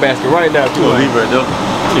gonna leave that basket right there too. leave it there.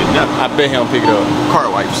 I bet he don't pick it up. Car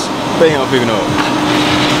wipes. Bet he don't pick it up.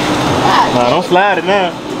 Nah, don't slide it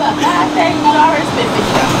now. About 5 days, you already spent $50.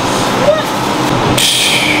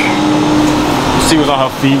 She was on her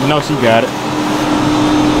feet. No, she got it.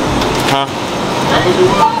 Huh?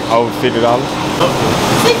 Over $50. $60.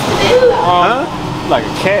 Like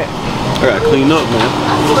a cat. I gotta clean up, man.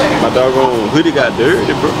 My doggone hoodie got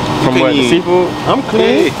dirty, bro. From what, the seafood? I'm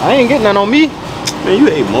clean. Yeah. I ain't getting none on me. Man, you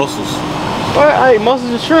ate mussels. What? I ate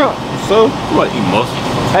mussels and shrimp. So, you might eat mussels.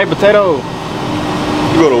 Hey, potato.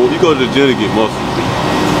 You go to the gym to get mussels.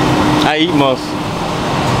 I eat mussels.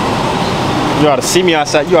 You ought to see me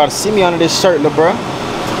outside. You ought to see me under this shirt, little bro.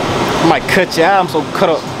 I might cut you out. I'm so cut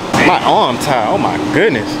up. My arm tired. Oh my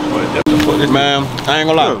goodness. Man, I ain't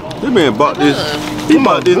gonna lie. This man bought this. He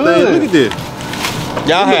bought this thing. Look at this.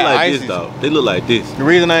 Y'all had like ice, this, dog. They look like this. The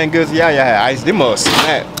reason I ain't good is y'all had ice. They must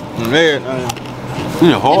snap. Man,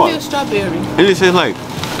 it's hard. It's strawberry. It just tastes like.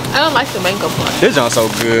 I don't like the mango part. This joint's so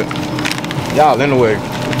good. Y'all in the way.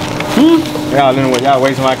 Y'all in the way. Y'all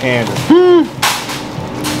wasting my candy.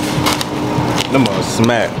 Them must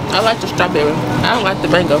smack. I like the strawberry. I don't like the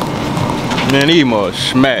mango. Man, these must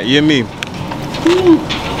smack. You hear me?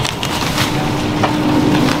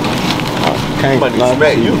 Can't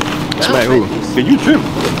smack you. Smack who? Can you trim?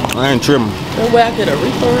 I ain't trimming. No way I get a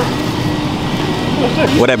refund.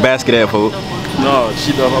 Where that basket at, folks? No,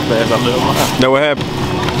 she done her fast. I live my house. That what happened?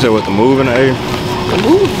 So with the moving, eh? The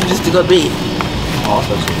move just to go bed.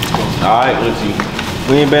 Alright, let's see.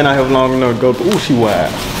 We ain't been out here long enough to go to. Ooh, she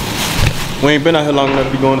wild. We ain't been out here long enough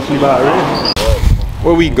to be going to sleep out already.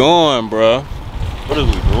 Where we going, bro? What are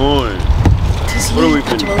we doing? What are we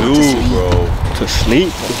finna do, bro? To sleep?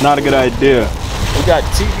 It's not a good idea. We got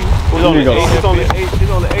TV. It's only 8. It's only 8. It's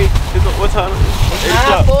only 8. What time?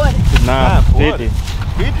 9:50.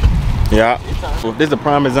 50? Yeah. Well, this is a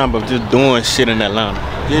prime example of just doing shit in Atlanta.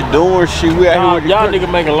 Just doing shit. We out here. Y'all niggas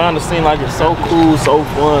make Atlanta seem like it's so cool, so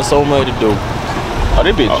fun, so much to do. Oh,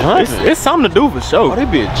 they be jumping. It's something to do for sure. Oh, they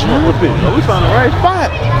be jumping. Oh, we found the right spot.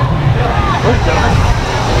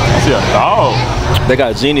 I see a dog. They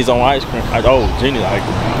got genies on ice cream. Oh, genies ice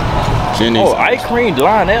cream. Genies. Oh, ice cream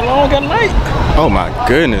line that long at night? Oh my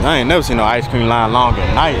goodness. I ain't never seen no ice cream line long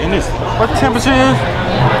at night. And it's, what the temperature is?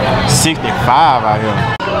 65 out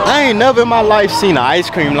here. I ain't never in my life seen an ice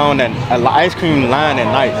cream line at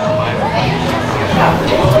night.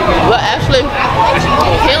 Well, actually,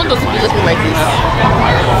 handles be looking like this.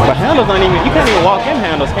 But handles don't even, you can't even walk in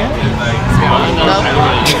handles, can you? No.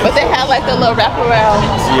 But they have like the little wraparound.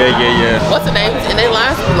 Yeah. What's the name? And they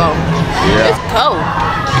lines too long. Yeah. It's cold.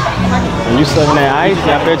 When you sucking that ice,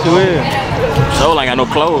 I bet you is. So like I got no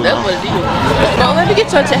clothes. That's what it is. Bro, let me get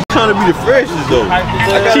your check. Trying to be the freshest though.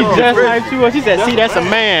 She just like she was. She said, see, that's a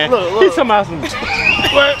man. Look. He's talking about some.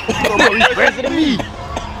 What? He's fresher than me.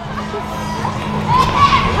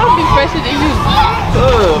 I'll be fresher than you.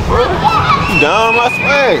 Bro. You down my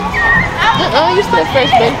swag. You still fresh,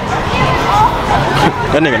 baby.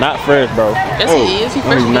 That nigga not fresh, bro. Yes, he is. He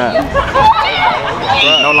fresher than not.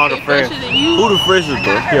 you. No longer fresh. Who the freshest,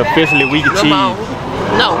 bro? He officially weak and cheese.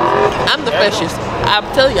 No, I'm the freshest. I'm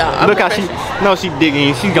telling y'all, I'm Look the how freshest. she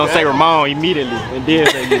digging. She's gonna say Ramon immediately and then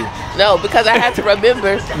say you. No, because I had to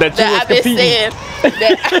remember that I've been saying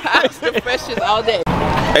that I was the freshest all day.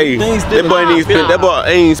 Hey, that boy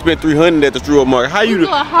ain't spent 300 at the Streetwear Market. How you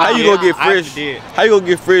gonna get fresh? How you gonna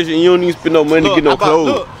get fresh and you don't even spend no money to get no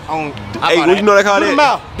clothes? Hey, what you know they call that?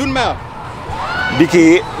 Do the mouth.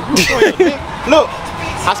 Dickhead. Look,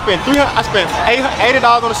 I spent $80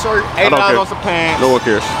 on the shirt, $80 on some pants. No one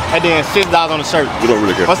cares. And then $6 on the shirt. You don't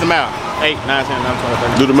really care. What's the amount? 8, 9, 10, 11, 12,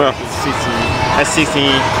 13. Do the math. 16. That's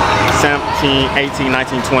 16, 17, 18,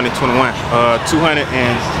 19, 20, 21.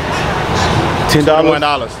 $210. $21.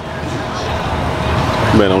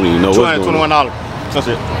 Man, I don't even know what's going on. $221. That's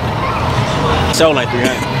it. So like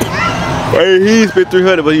 300. Hey, he spent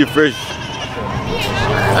 300, but he fresh.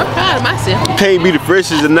 I'm proud of myself. Can't be the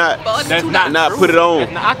freshest and not put it on.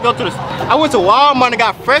 I went to Walmart and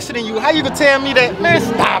got fresher than you. How you gonna tell me that? Man,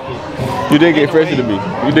 stop it. You did get fresher than me.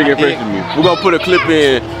 You did get fresher than me. We're gonna put a clip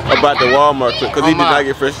in about the Walmart clip because he did not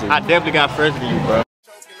get fresher than you. I definitely got fresher than you, bro.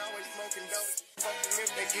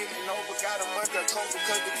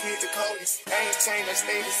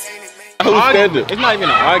 By whose standards? It's not even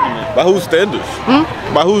an argument. By whose standards?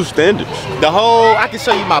 By whose standards? The whole, I can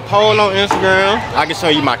show you my poll on Instagram. I can show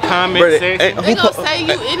you my comment section. They gonna say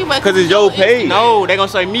you anyway. Because it's your page. No, they gonna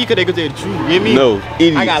say me because they gonna say the truth. You hear me? No,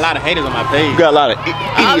 idiots. I got a lot of haters on my page. You got a lot of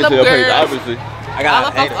idiots on your page, obviously. I got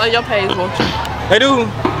all the folks on your page, won't you? They do.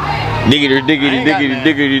 Diggity.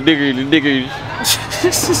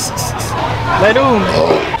 They do.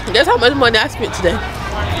 Guess how much money I spent today?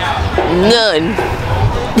 None.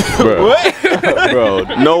 Bro. What? Bro,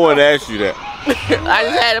 no one asked you that. I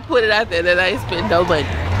just had to put it out there that I ain't spent no money.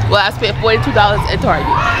 Well, I spent $42 at Target,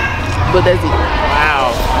 but that's it.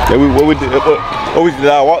 Wow. What we did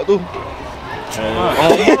I walk through? They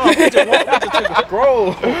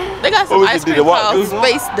got some ice cream called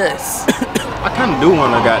Space Dust. I kind of do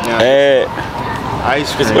want to got now. Add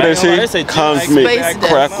ice cream. what they say? Cosmic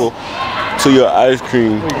crackle to your ice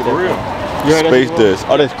cream. For real. Space Dust.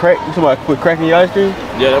 Oh, that's crack. You talking about put crack in your ice cream?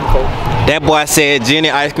 Yeah, that's cool. That boy said Jenny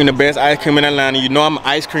ice cream the best ice cream in Atlanta. You know I'm an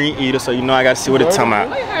ice cream eater, so you know I gotta see what it's talking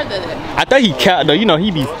about. I think he count though. You know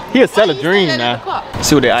he'll sell a dream now.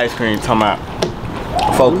 See what the ice cream talking about.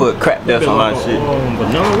 Before put crap dust on my shit. Let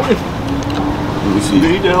me see.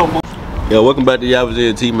 Yeah, welcome back to Y'all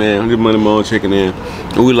T, man. Good Money Moan checking in.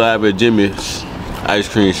 We live at Jimmy's ice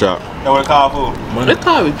cream shop. That what it called for? It's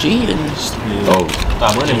called G's. Oh.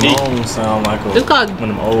 Money Moan sound like It's called one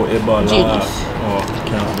of them old Everybody Live.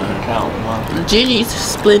 Ginny's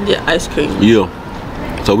Splendid Ice Cream. Yeah.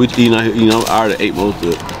 So we eating out here, I already ate most of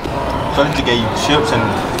it. So they gave you chips and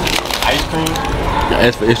ice cream? I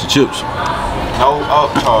asked for extra chips. No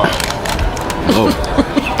upcharge. Oh.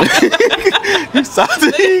 You saw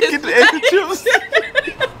that? Get the extra chips.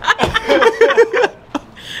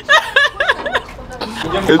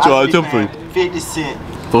 It's all temporary. 50 cents.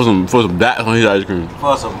 For some dots on his ice cream.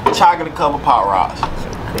 For some chocolate covered Pop Rocks.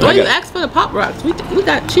 Well, you asked for the Pop Rocks. We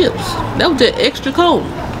got chips. That was just extra cold.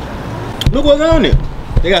 Look what's on it.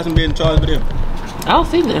 They got some big charge for them. I don't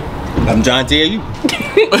see them. I'm trying to tell you.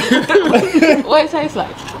 What it tastes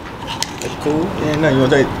like? It's cool. Yeah, no, you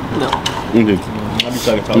want to taste it? No. Okay. I'll be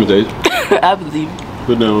talking Let me taste it. I believe you.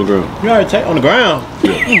 Put it down on the ground. You already take on the ground?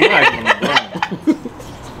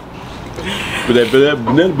 But that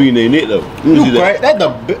banana bean ain't it though. You crazy? That's the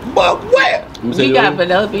what? You got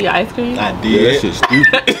vanilla bean ice cream? I did. Yeah, that shit's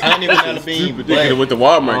stupid. I don't even vanilla bean. They could have went to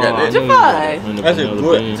Walmart and got that. Javon. That's it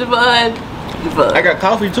good. Javon. I got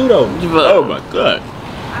coffee too though. Oh my god.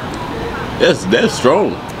 That's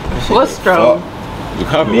strong. What's strong? The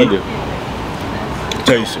coffee right there.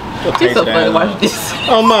 Taste it. You're so funny. Watch this.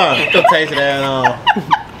 Oh my, go taste it at all.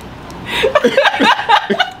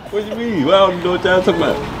 What you mean? Well, I don't know what y'all talking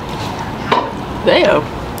about. Damn.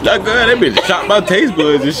 That girl, that bitch shot my taste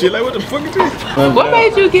buds and shit. Like, what the fuck is this? What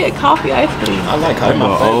made you get coffee ice cream? I like coffee.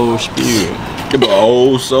 My old spirit. It's my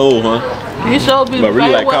old soul, huh? You sure be But really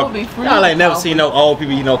very like well coffee. be free. Y'all ain't never seen no old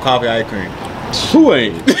people eat no coffee ice cream. Who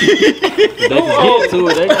ain't? They can get to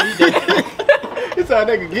it. They can eat that. It's how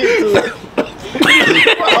they can get to it.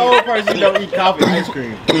 What old person don't eat coffee ice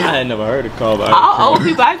cream? I ain't never heard of coffee ice cream. All old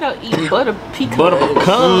people I know eat butter pecan. Butter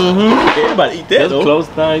pecan. Everybody eat that That's though. a close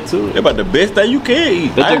thing too. That's about the best thing you can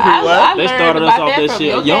eat. They I They learned started us about off that that from shit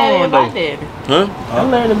your young daddy and my though. daddy. Huh? I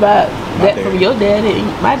learned about that daddy. from your daddy and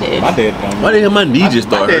my daddy. My daddy don't. Why the hell my knee just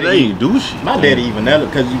My started? daddy They ain't do shit. My daddy eat vanilla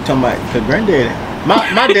because you talking about cause granddaddy.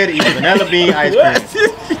 My daddy eat vanilla bean ice cream.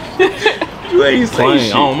 You ain't say Plain.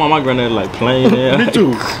 shit. Oh, my granddad like plain there. Me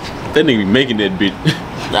too. That nigga be making that bitch.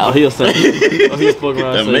 No, he'll say. He'll fuck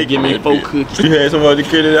around and say, give me 4 cookies. You had somebody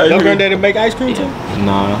kid that ice Your cream? granddaddy make ice cream too?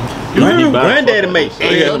 Nah. Granddaddy make Oh,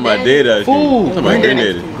 he had my dad ice cream. food. That's my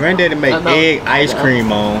granddaddy. Granddaddy make No. egg ice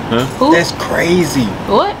cream on. Huh? Who? That's crazy.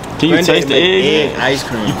 What? Can you Granddaddy taste the make egg? ice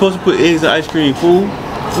cream. You supposed to put eggs in ice cream food?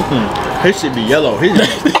 His shit be yellow. His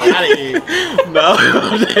shit be out of egg. No,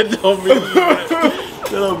 that don't mean that.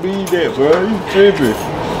 That don't mean that, bro. You tripping.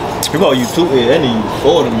 You gonna use 2 eggs. That need use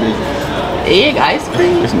 4 of them bitches. Egg ice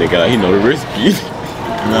cream? This nigga, he know the recipe.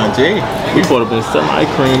 Nah, Jay. We supposed to been selling ice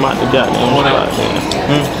cream out the goddamn one out there.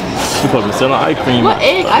 We supposed to be selling ice cream. What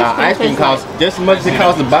egg Nah, ice ice cream cream costs just as much as it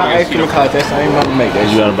costs to buy ice cream. Costs that same amount to make that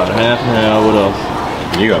You shit. got about half and half. What else?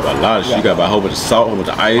 You got about a lot of shit. You got about a whole bunch of salt, a whole bunch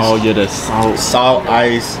of ice. Oh yeah, that's salt. Salt,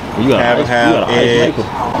 ice, You got half ice. and half, You got an ice egg. maker.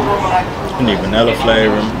 You need vanilla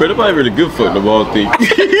flavor. Bro, nobody really good fuck the ball thing.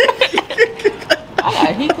 I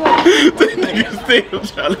got hiccups. Niggas think I'm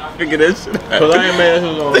trying to figure that shit out. Cause I ain't mad at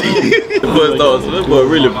him on The boy starts, that boy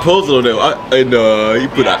really puzzled on that. And he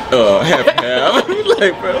put half and half.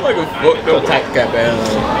 Like, bro, I'm like a fuck Go no. type got bad.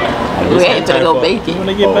 We ain't trying to go bacon. When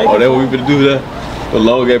they get Oh, bacon. that what we finna do that? The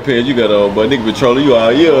long ass pants you got on, but nigga patrolling you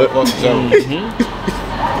all year.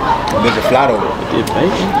 Nigga flat over. Get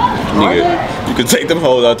bacon. Nigga, you can take them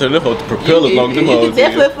hoes out, turn them hoes to propellers long as them You hoes. can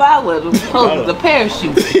definitely fly with them. Hold the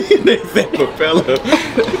parachute. They said propeller.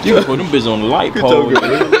 You can put them bitches on the light You pole. talking about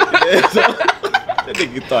that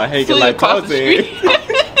nigga thought hanging Swing like across the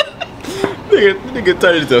Tarzan. Nigga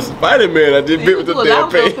turned into Spider-Man. I just bit with the Pull damn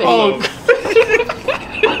out your pants. pants.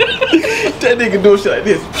 That nigga doing shit like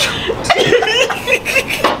this.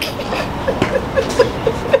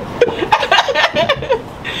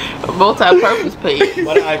 Multi-purpose pants.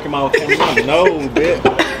 But I come out from my nose, bitch.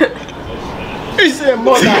 He said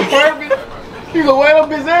multi-purpose. You gonna wait up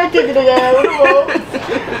his ass kicking the ass with him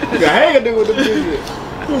on. You got hang a dude with the bitch.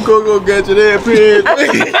 You go get your damn pants.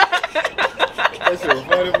 That's so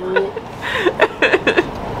funny, fool.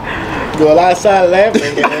 Go outside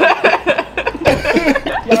laughing, man.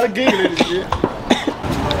 Y'all giggling and shit.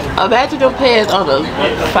 Imagine them pants on a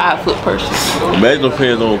 5-foot person. Imagine them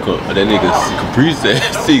pants on that nigga Caprice at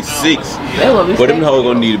 6'6". But them hoes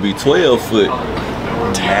gonna need to be 12 foot.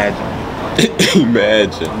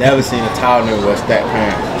 Imagine. Never seen a tall nigga with that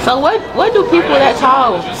pants. So what do people that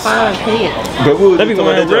tall find pants? But we was talking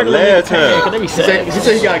about that last time. She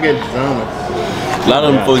said you gotta get designers. A lot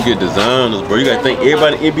of them folks get designers, bro. You gotta think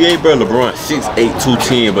everybody in the NBA, bro. LeBron 6'8",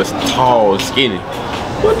 210, but tall, skinny.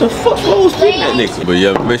 What the fuck clothes fit that nigga? But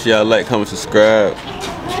yeah, make sure y'all like, comment, subscribe.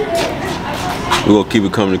 We gonna keep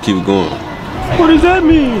it coming and keep it going. What does that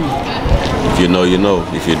mean? If you know, you know.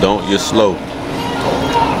 If you don't, you're slow.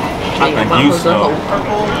 I think you slow.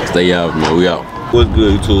 Stay out, man. We out. What's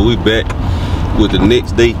good, YouTube? We back with the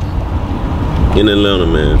next day in Atlanta,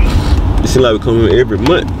 man. It seems like we come here every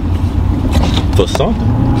month for something.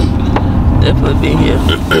 Definitely been here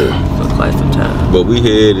for quite some time. But we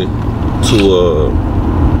headed to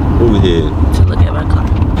where we headed? To look at my car.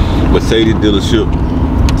 Mercedes dealership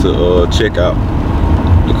to check out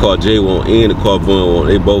the car Jay want and the car Von want.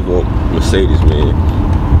 They both want Mercedes, man.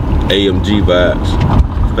 AMG vibes.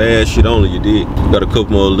 Fast shit only, you did. Got a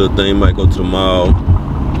couple more little things. Might go to the mall,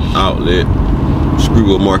 outlet,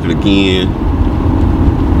 Streetwear Market again.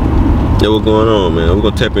 Yeah, what's going on, man? We're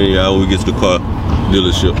gonna tap in y'all when we get to the car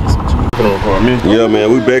dealership. Yeah, man,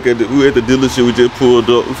 we back at the dealership. We just pulled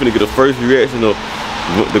up. We finna get a first reaction of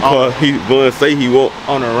the car he Von say he want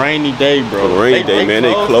on a rainy day, bro. On a rainy day, man.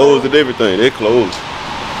 They closed and everything. They closed.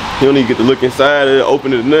 He don't even get to look inside it,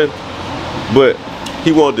 open it, or nothing. But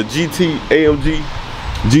he want the GT AMG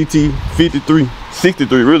GT 53,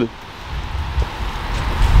 63, really.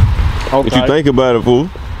 Okay. What you think about it, fool?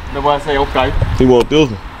 Nobody say okay. He want this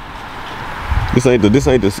one. This ain't the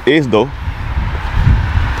S though.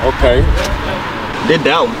 Okay. Did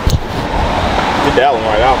that one. Did that one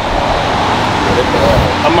right out.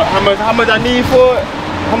 How much I need for it?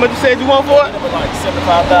 How much you said you want for it? Like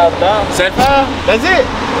 $75,000. 75? That's it?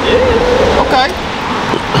 Yeah. Okay.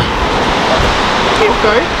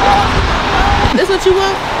 Okay. This what you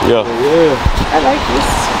want? Yeah. Yeah. I like this.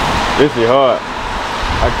 This is hard.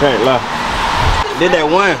 I can't lie. Did that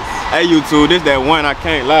one. Hey YouTube, this that one, I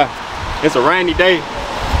can't lie. It's a rainy day.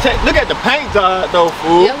 Look at the paint job though,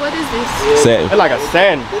 fool. Yeah, what is this? Satin. It's like a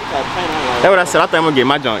satin. That's what I said. I think I'm gonna get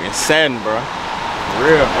my junk in satin, bro. For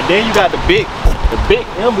real. And then you got the big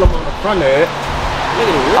emblem on the front of it.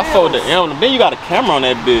 I fold the emblem. Then you got a camera on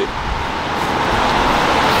that bit.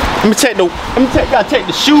 Gotta take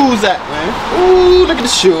the shoes out, man. Ooh, look at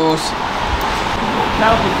the shoes.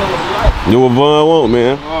 You what Von want,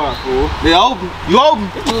 man? Alright, fool. They open. You open.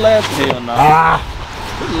 It's the last hell no.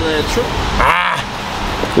 This is a little trunk.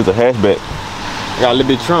 It's a hatchback. Got a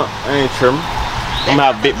little bit of trunk. I ain't trimming. I'm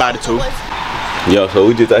gonna have a big body too. Yeah, so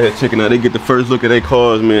we just out here checking out. They get the first look at their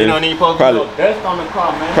cars, man. You don't need probably dust on the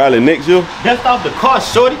car, man. Probably next year. Dust off the car,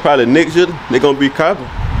 shorty. Probably next year they gonna be copping.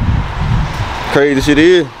 Crazy shit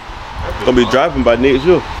is. Gonna be dropping by next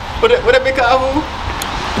year. What that big car?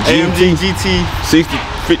 AMG GT 60.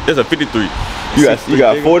 That's a 53. You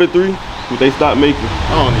got 43. What they stopped making.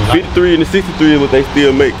 I don't need 53 and the 63 is what they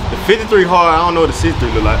still make. The 53 hard. I don't know what the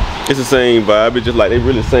 63 look like. It's the same vibe. It's just like they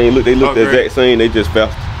really same look. They look the exact same. They just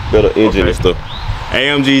faster, better engine and stuff.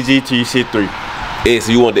 AMG GT 63. S,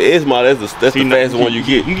 you want the S model? That's the fastest one you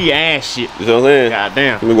get. You get ass shit. You know what I'm saying? God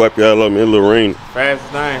damn. Let me wipe y'all up, man. A little rain.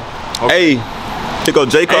 Fastest thing. Okay. Hey, here go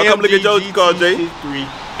J car. Come look at your car, Jay.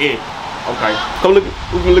 Okay. Come look.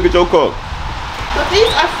 We can look at your car. But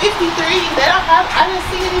these are 53. I didn't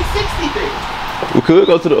see it in 63. We could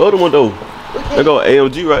go to the other one though. They go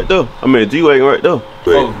AMG right there. I mean G-Wagon right there.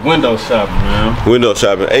 Oh, window shopping, man. Window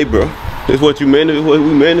shopping. Hey, bro. This is what we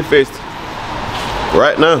manifest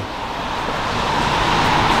right now.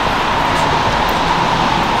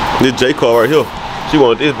 This J car right here. She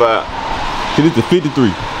wanted this vibe. See, this is the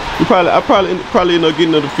 53. I probably end up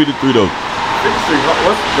getting another 53 though. 53.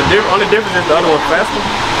 What's the only difference is the other one faster?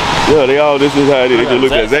 Yeah, this is how it is. They just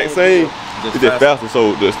look the exact same. It's just faster.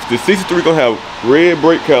 So the 63 gonna have red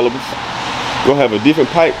brake calipers. Gonna have a different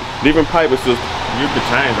piping system. You can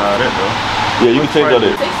change all that though. Yeah, you can change all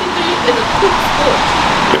that. 63 is a coupe sport.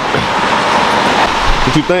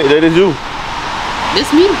 What you think? That is you.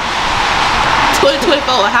 This me. 2024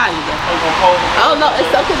 how you got? I don't know. It's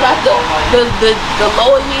something about the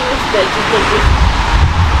lower years that you look at.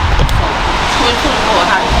 2024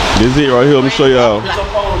 how you got? This is it right here. Let me show y'all.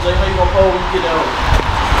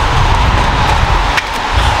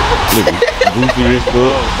 Look, goofy this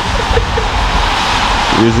stuff.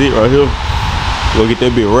 This is it right here. Go get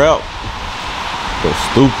that big route. That's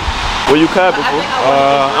stupid. Where you copping for?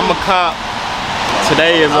 I'm a cop.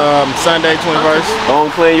 Today is Sunday, 21st.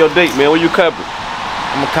 Don't claim your date, man. Where you copping?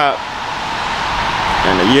 I'm a cop.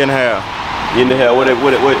 And a year and a half. Year and a half. What that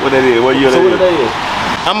is? What year that is?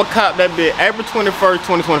 I'm a cop that bit April 21st,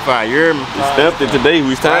 2025. You hear me? We stamped it today.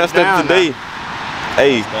 We time stamped today.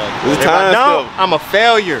 Hey, it's time stamp. I'm a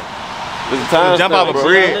failure. It's time jump off a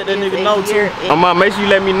bridge. Let that nigga know too. Make sure you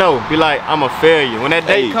let me know. Be like, I'm a failure. When that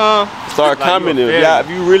date come, start commenting. If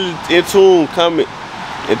you really in tune, comment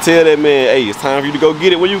and tell that man, hey, it's time for you to go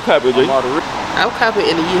get it. Where you copy, Jay? I'm copying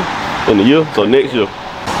in a year. In a year? So next year.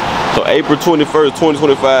 So April 21st,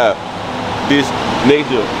 2025. This next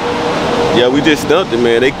year. Yeah, we just stumped it,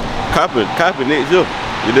 man. They copy next year.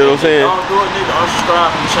 You know what I'm saying? Don't do it, nigga. Unsubscribe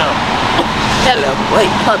from the channel. Hello, wait,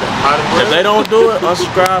 hold up. If they don't do it,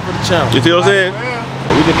 unsubscribe for the channel. You see what I'm saying?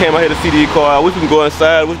 We just came out here to see these cars. We can go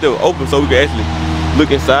inside. We still open so we can actually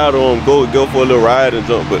look inside of them, go for a little ride and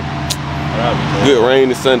jump. But good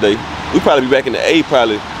rain this Sunday. We probably be back in the A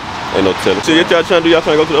probably. Ain't no telling. So what y'all trying to do? Y'all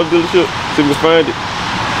trying to go to the other dealership? See if we can find it?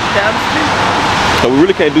 Down the street. So we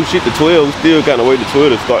really can't do shit to 12. We still got to wait to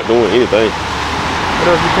 12 to start doing anything.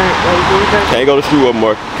 What else we can't? Can't go to the Streetwear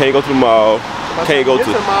Market. Can't go to the mall. Can't go to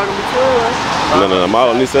the mall. No, mall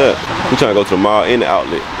on this side. We trying to go to the mall in the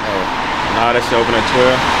outlet. Nah, that shit open at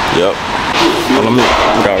 12. Yep. We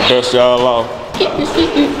gotta dust y'all off.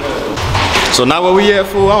 So now where we at,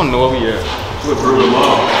 fool? I don't know where we at. We're Perimeter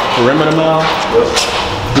Mall. Perimeter Mall?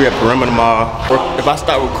 Yep. We at Perimeter Mall. If I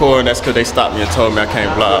stop recording, that's because they stopped me and told me I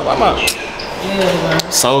can't vlog. I'm out.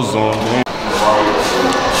 So zoom, man.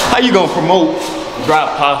 How you gonna promote dry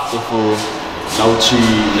pasta, fool? No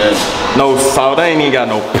cheese, no salt. They ain't even got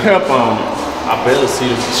no pep on it. I barely see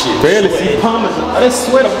the shit. Barely see Parmesan. That's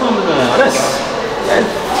sweat of Parmesan.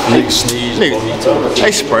 Niggas sneeze.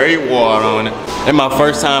 They spray water on it. That's my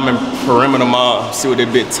first time in Perimeter Mall. See what they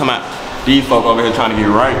bit talking about. These folk over here trying to get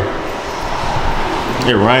right.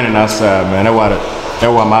 It raining outside, man.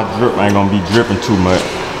 That's why my drip ain't gonna be dripping too much.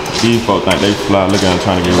 These folk think they fly. Look at them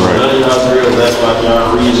trying to get right. None of y'all real. That's why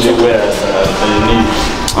y'all reason it wet outside. They need it.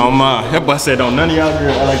 Oh my, that boy said don't none of y'all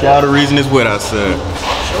real. Like y'all the reason it's wet outside.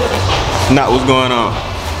 Not what's going on.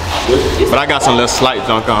 But I got some little slight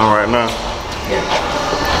junk on right now.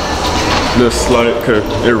 Little slight, cause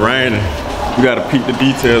it raining. You gotta peek the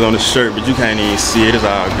details on the shirt, but you can't even see it. It's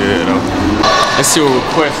all good though. Let's see what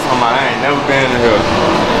requests on my. I ain't never been in here.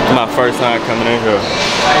 It's my first time coming in here.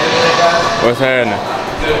 What's happening?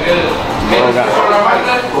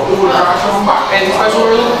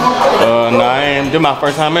 No, I ain't. This my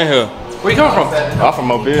first time in here. Where you coming from? I'm from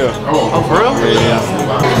Mobile. Oh, for real? Yeah.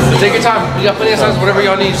 Take your time. You got plenty of sizes, whatever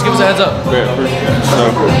y'all need. Just give us a heads up. Yeah,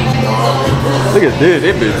 look at this.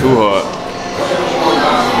 It been too hard.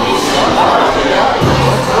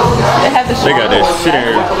 They got that shit in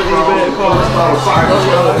here.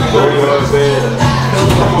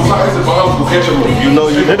 You know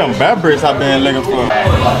they done fabrics I've been looking for. You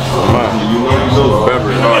know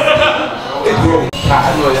fabrics hard.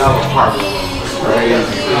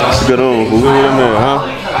 It's good on. Who in there, huh?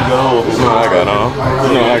 You know I got on.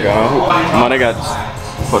 You know I got on. Man, they got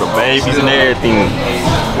for the babies and everything.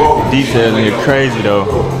 Details in here crazy though.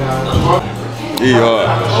 Yeah.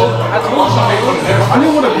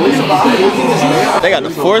 They got the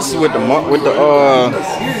forces with the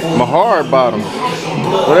Mahar bottom,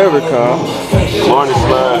 whatever it's called. Marnie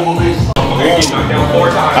slide.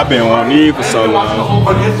 I've been wanting these for so long.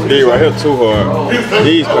 These right here too hard.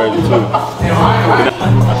 These crazy too.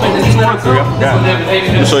 I think this is 23. I forgot. Let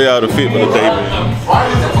me show y'all the fit for the day, man.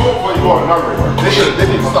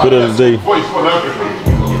 Fit of the day.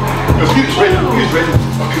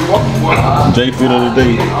 J fit of the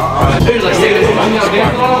day. I'm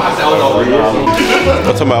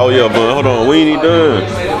talking about, oh yeah, but hold on, we ain't even done.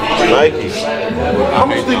 Nike. How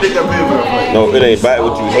much think they got been? No, if it ain't about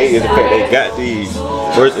what you hate, it's the fact they got these.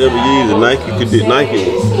 First ever years, the Nike could do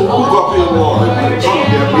Nike.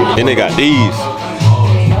 And they got these.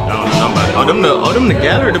 Oh, them the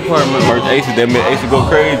gallery department. First Aces, that made Aces go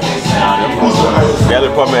crazy. Gallery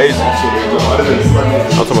department Aces.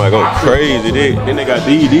 I'm talking about going crazy. Then they got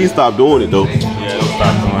these. These stopped doing it though. Yeah, they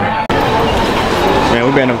stopped doing it. Man,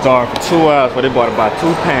 we been in the jar for 2 hours, but they bought about 2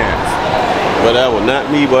 pants. But that was not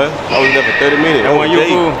me, boy. I was there for 30 minutes. That wasn't you,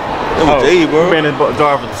 fool? That was Jay, bro. We been in the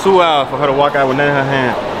jar for 2 hours for her to walk out with nothing in her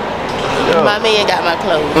hand. Yeah. My man got my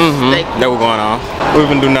clothes. That was going on. We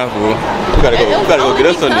even do nothing, fool. We gotta go get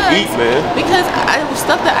us something to eat, man. Because it was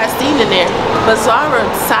stuff that I seen in there, but Zara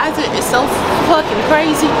sizing is so fucking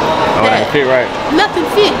crazy that fit right. Nothing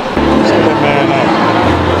fit. Man,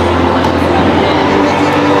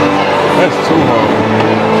 that's too hard.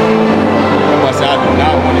 I I do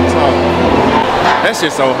not want to talk. That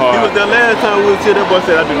shit so hard. He was there last time we was here. That boy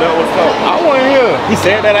said I do not want to talk. I wasn't here. He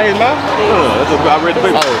said that out his mouth? That's what I read the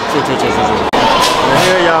paper. Oh, true. The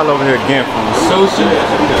hell y'all over here getting from sushi?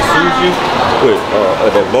 Sushi. Wait,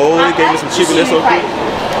 that bowl, they gave me some chicken, that's so good.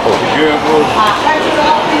 Oh, the girl, bro.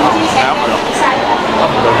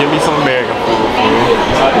 Give me some American food.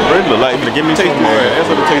 Regular, like, give me taste more.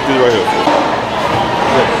 That's what the taste is right here.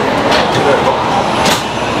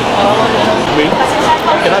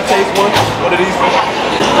 Can I taste one? What are these?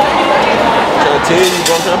 I'm trying to tell you,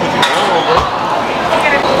 bro. I'm trying to put you on, bro.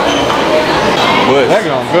 But that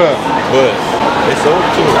gone good. But they sold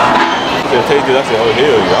it to me. I taste it. I said, oh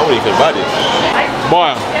hell yeah, I wouldn't even buy this.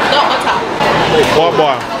 Boy.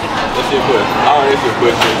 Boy. That shit good. Oh, that shit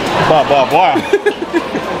good shit. Boy.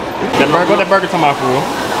 That burger to my food.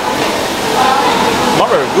 My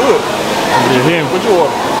burger good. Yeah, him. What you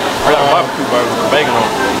order? I got a barbecue burger with bacon on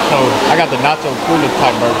it. So I got the nacho cooler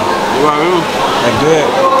type burger. You know what I mean? That's good.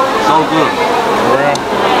 So good. Real.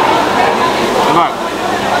 It's like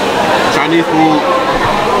Chinese food.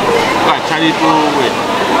 Like Chinese food with,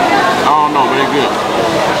 I don't know, but it's good.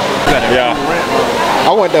 Yeah.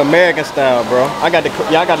 I want the American style, bro. I got the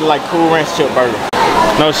like Cool Ranch chip burger.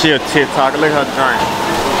 No shit, TikTok. Look at her drink.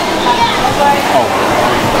 Oh.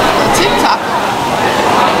 TikTok.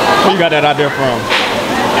 Where you got that out there from?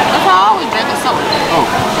 That's how I always been to something. Oh,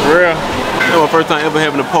 for real? That was my first time ever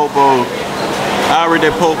having a poke bowl. I rate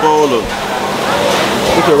that poke bowl up.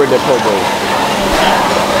 What you rate that poke bowl?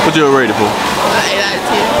 What you rate it for? 8 out of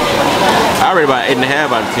 10. I rate about 8.5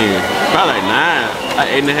 out of 10. Probably like 9. Like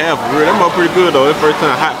 8.5 for real. That was pretty good though. That first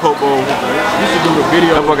time hot poke bowl. You should do the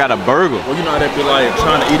video. That boy got a burger. Well, you know how that be like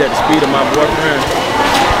trying to eat at the speed of my boyfriend.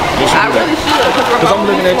 I really should. Because I'm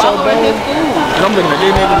looking at your bowl. And I'm looking at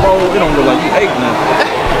this nigga bowl. It don't look like you ate nothing.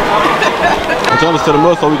 I'm trying to set him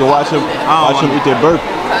up so we can watch him eat that burger.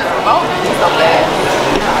 So bad.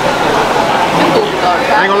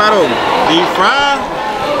 I ain't gonna lie though. Deep fried.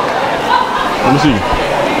 Let me see.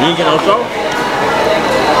 You ain't get no sauce?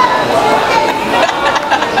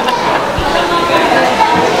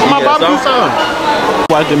 My barbecue sauce.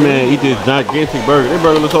 Watch that man eat this gigantic burger. That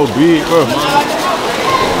burger looks so big, bro.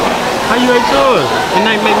 How you ate yours? It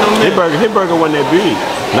ain't make no sense. His burger wasn't that big.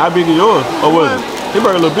 Not big as yours. Or was it? His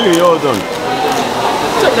burger a little bigger than yours, don't it?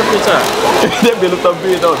 Check that bitch out. That bitch looks so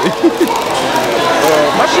big, don't it?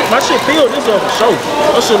 My shit filled this up for sure.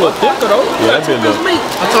 That shit look thicker though. Yeah, that bitch look.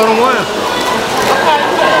 I told him why.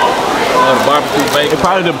 The barbecue bacon. It's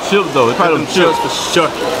probably them chips though. It's probably them chips for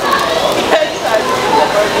sure.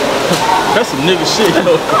 That's some nigga shit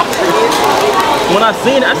though. When I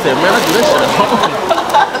seen it, I said, man, I do that shit at home.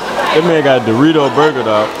 That man got a Dorito burger,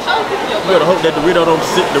 dog. You better hope that Dorito don't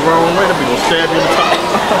sit the wrong way. That be gonna stab you in the top.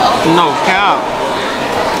 No cow.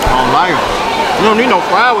 I don't like it. You don't need no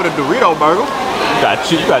fry with a Dorito burger. You got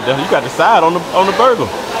the side on the burger.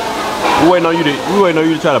 We waiting on you to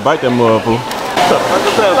try to bite that motherfucker.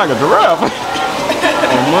 It's like a giraffe. Man,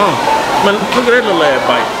 look at that little ass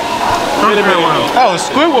bite. Oh, a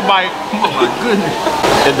squid will bite. Oh my goodness.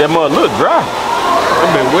 That mother look dry. That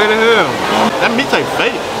been wet as hell. That meat taste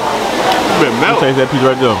fake. It been melt. You taste that piece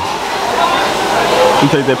right there. You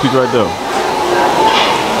taste that piece right there.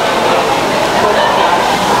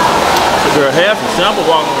 Girl, half the sample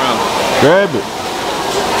walking around. Grab it.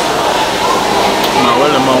 My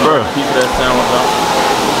well, I'm on a piece of that sandwich out.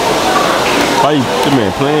 Why you, this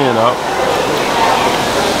man playing out?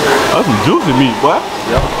 That's some juicy meat, boy.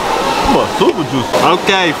 Yep. Come on, super juicy.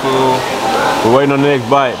 Okay, fool. We're waiting on the next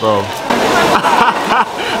bite, bro.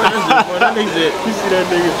 That nigga said, you see that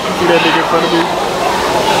nigga in front of me?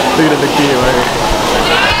 Look at the kid right here.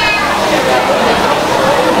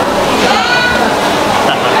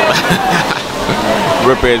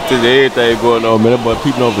 Representing everything going on, man. That boy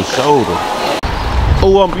peeping over the shoulder.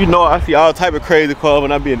 Oh, you know, I see all type of crazy cars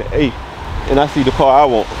when I be in the 8. And I see the car I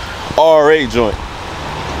want. R8 joint.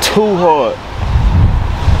 Too hard.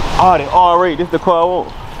 Oh, the R8, this is the car I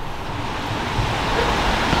want.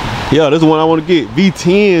 Yeah, this is the one I want to get.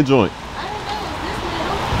 V10 joint.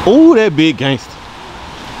 Ooh, that big gangster.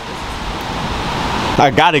 I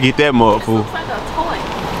gotta get that motherfucker. Looks like a toy.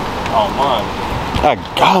 Oh, man. I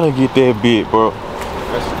gotta get that bit, bro.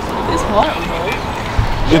 It's hard.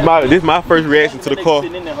 This my first reaction to the car.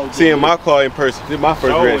 Seeing my car in person. This is my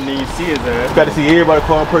first reaction. Need to see his ass. You got to see everybody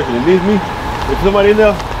car in person. And this me. If somebody in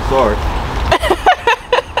there, sorry.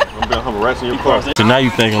 I'm harassing your car. So now you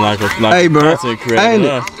thinking like a hey, bro.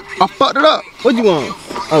 I fucked it up. What you want?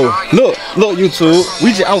 Oh, look, YouTube.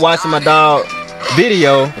 I'm watching my dog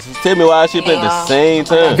video. Tell me why she played at the same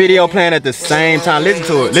time. Video playing at the same time. Listen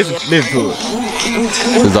to it. Listen to it.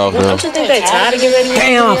 It's off now. Don't you think they tired of getting ready?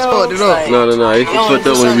 Damn, I fucked it up. No. It's fucked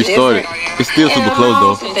up when we restarted. It's still super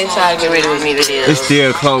close though. They tired of getting ready with me today. It's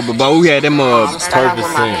still close, but we had them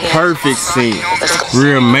perfect scene.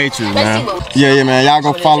 Real matrix, man. Yeah, man. Y'all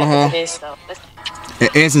go follow her.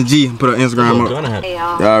 At S&G, put her Instagram up.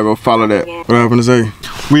 Y'all go follow that. What I gonna say?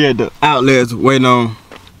 We at the outlets waiting on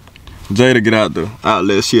Jay to get out the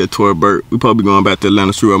outlet. She at Toy Burt. We probably going back to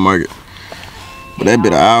Atlanta Streetwear Market. But that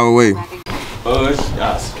bit an hour away.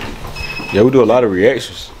 Yeah, we do a lot of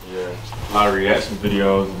reactions. Yeah, a lot of reaction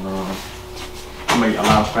videos and I make a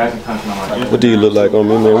lot of fashion content on my channel. What do you look like on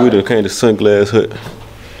me, man? We done came to Sunglass Hut.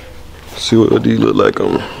 See what do you look like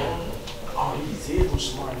on me?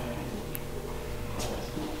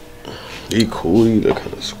 He cool, he look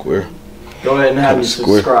kind of square. Go ahead and have me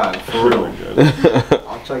subscribe, for real.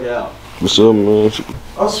 I'll check it out. What's up, man?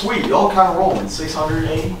 Oh sweet, y'all kind of rolling,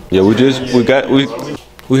 680? Yeah,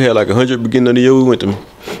 we had like 100 beginning of the year. We went to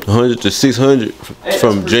 100 to 600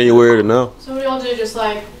 from January to now. So what do y'all do? Just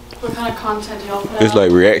like, what kind of content do y'all put It's out?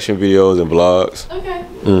 like reaction videos and vlogs. Okay.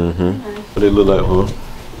 What they look like, huh?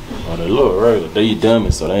 Oh, they look regular. They eat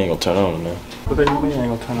dummies, so they ain't gonna turn on now. What they mean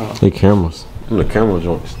ain't gonna turn on? They cameras. Them the camera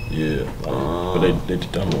joints. Yeah, but they the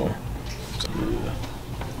dumb one. So, yeah.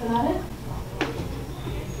 Is that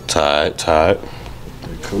it? Tied.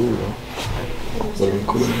 They're cool though.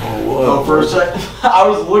 Oh, for a second, I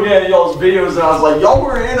was looking at y'all's videos and I was like, y'all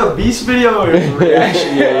were in a Beast video or in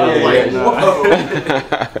reaction.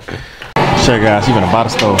 Sure, guys, she finna buy the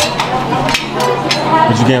stove.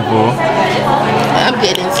 What you getting for? I'm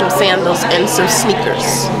getting some sandals and some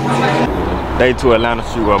sneakers. Day 2 Atlanta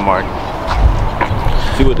Streetwear Market.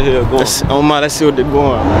 See what the hell going on. Let's see what they're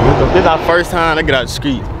going. This is our first time to get out the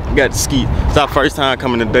street. It's our first time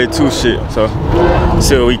coming to day 2 shit. So,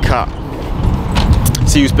 see what we cop.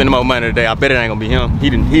 See you spending more money today. I bet it ain't gonna be him. He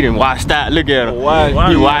didn't watch that. Look at him.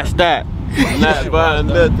 He watched that. Not buying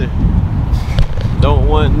nothing. Don't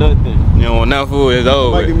want nothing. You don't want nothing for it. It's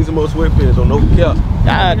over. Might give me some more sweatpants on no cap.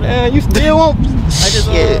 God damn, you still want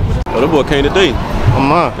shit. Oh, that boy came today.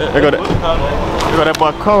 Come on. There go that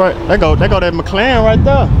boy car right. There go that McLaren right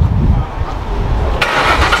there.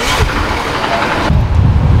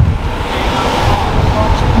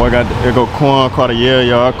 Boy there go Quan car, the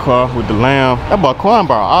yard car with the lamb. That boy Quan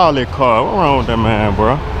brought all that car. What wrong with that man,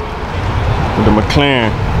 bro? With the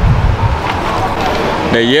McLaren.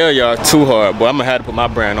 That yard too hard, boy. I'm gonna have to put my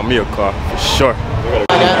brand on me a car for sure. This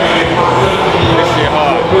shit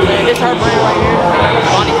hard. This her brand right here.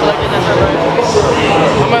 Bonnie Collector, that's her brand.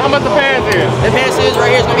 How much the pants is? The pants is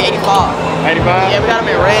right here is gonna be 85. 85? Yeah, we got them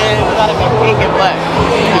in red, we got them in pink and black.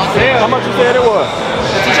 How much you said it was?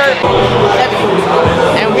 The t-shirt,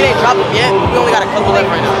 70. And we didn't drop them yet. We only got a couple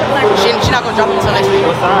left right now. She not gonna drop them until next week.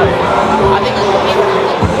 What size? I think it's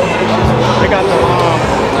they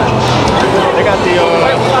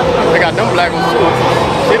got them black ones too.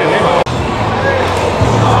 Shit in there.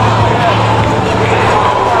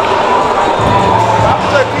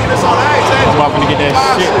 I'm about to get that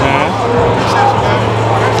shit, man.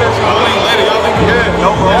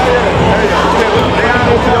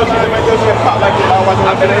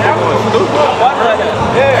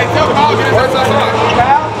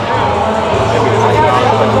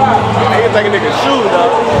 Ain't taking niggas shoes,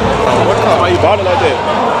 dog. What car? Why you bought it like that?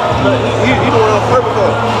 You the one on purpose,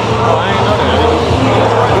 though. Oh, I ain't know that.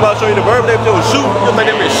 You about to show you the verb, they was shooting. You think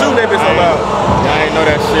they been shooting, they been so loud. I ain't know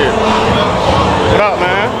that shit. What up,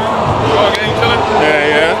 man?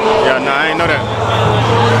 Yeah, nah, I ain't know that.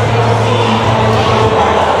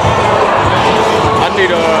 I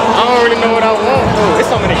don't really know what I want, though. There's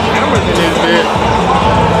so many cameras in this bit.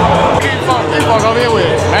 They fuck over here with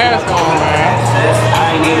mask on, man.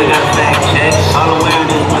 I ain't even got back check. All the way to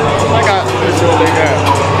this. I got this shit they got.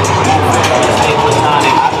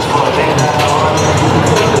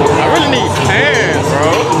 I really need pants, bro.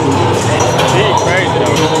 She crazy,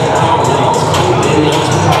 though.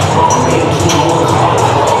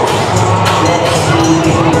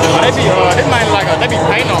 They might like they be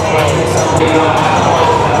painting on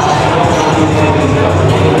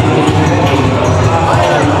I had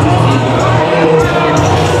to go get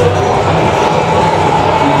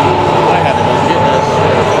that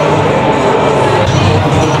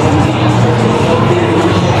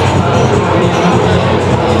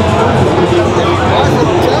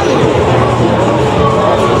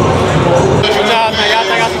y'all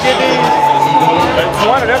think I should get these?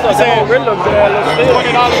 That's what really look bad.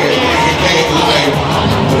 $20.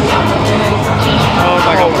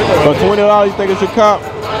 For $20, you think it should cop? I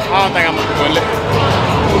don't think I'm gonna do it.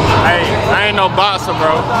 Hey, I ain't no boxer,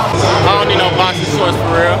 bro. I don't need no boxing shorts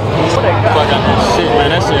for real. Fuck out that shit, man.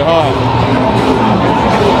 That shit hard.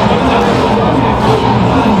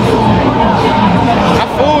 I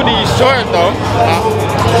fooled these shorts though.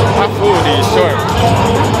 I fooled these shorts.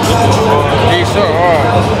 These shorts hard.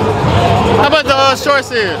 How about the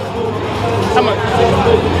shorts is? How much?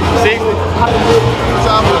 60?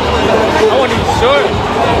 I want these shorts.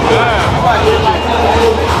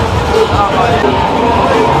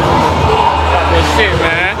 That shit,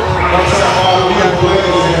 man.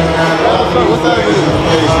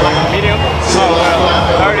 Medium? Oh,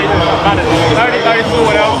 well, 30, about 30, 32,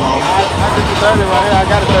 whatever. I did the 30 right here. I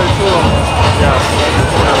got a 32 on. Yeah.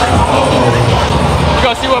 You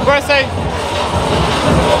gonna see what Brett say?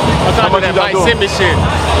 I'm trying to do that Mike send me shit.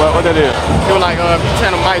 What that is? He was like,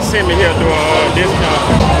 tell him Mike send me here through a discount.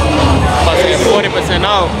 About to get 40%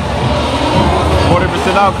 off.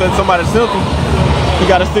 40% off because somebody sent him. You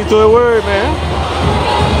gotta stick to a word, man.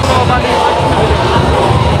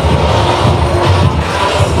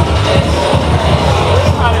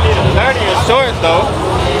 30 in shorts though.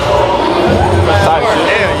 Tight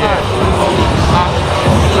shit. Yeah.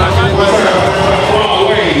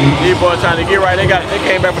 These boys trying to get right. They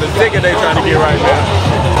came back for the ticket. They trying to get right, man.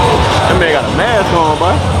 That man got a mask on,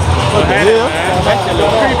 boy. What the hell? That shit look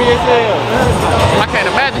creepy as hell. I can't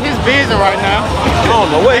imagine his vision right now. I don't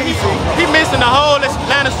know what he see. He missing the whole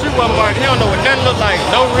Atlanta Streetwear Market. He don't know what nothing look like.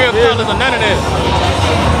 No real colors or none of that.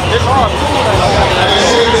 It's hard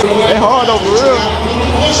too. They hard though, for real.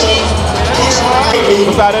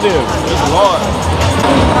 What side that is? It's Lord.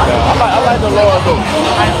 Yeah, I like the Lord though.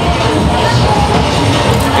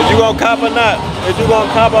 Is you gonna cop or not? Is you gonna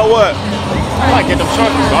cop or what? I might get them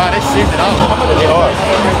shorts, bro. They $60. They hard.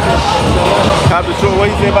 Cop the short. What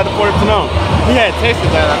you say about the 40% on? He had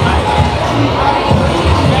tasted that.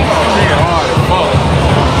 They hard as fuck.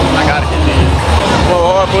 I gotta get these. Well,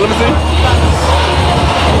 hard, but let me see.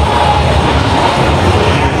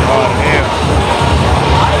 Hard hell.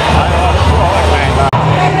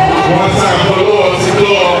 One time for the Lord, it's the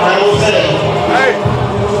Lord, man. What's that? Hey,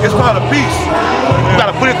 it's called a piece. You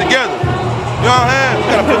gotta put it together. You know what I'm saying? You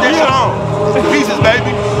gotta put that shit on. Pieces,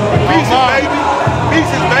 baby. Pieces, baby.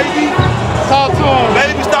 Pieces, baby. Talk to him.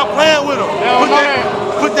 Baby, stop playing with them.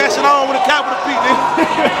 Put that shit on with a capital P, nigga.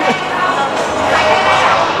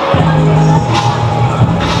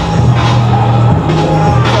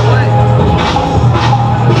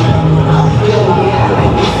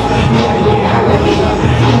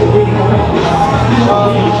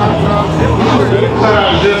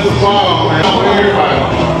 Just a ball, man. Everybody.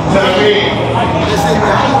 Tell me.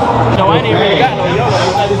 No, I ain't even really got no yellow.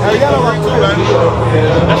 Yellow right too, man.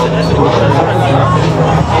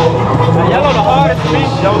 Yellow the hardest to me.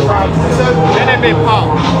 Yellow fries. Then that big pop.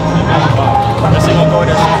 Let's see, gonna go in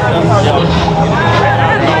there. Yellow.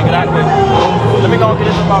 Let me go get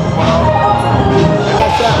this about.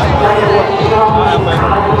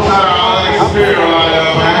 I'm here right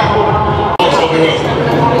man.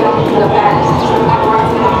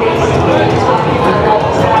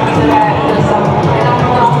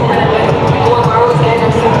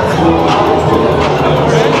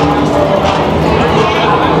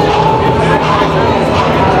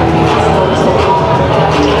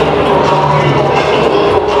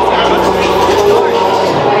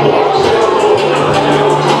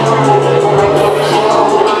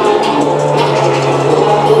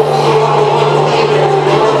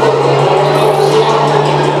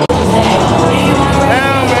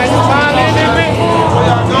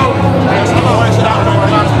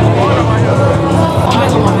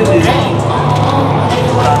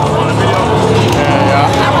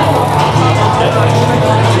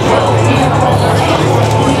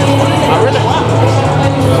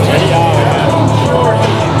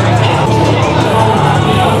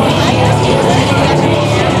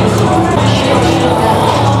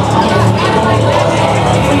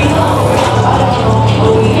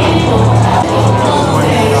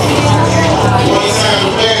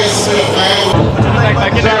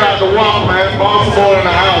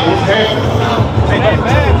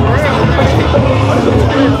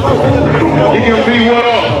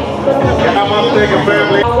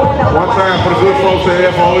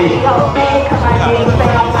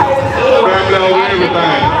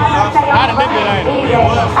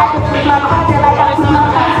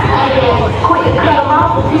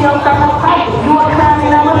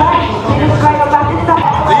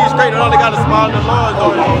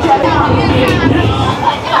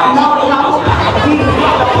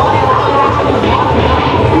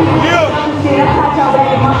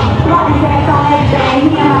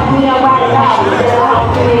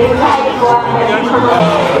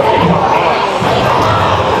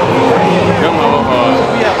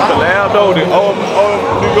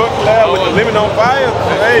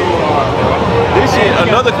 shit,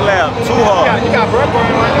 another collab, too hard. You got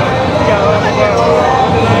Burberry right now. You got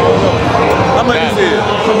how much is it?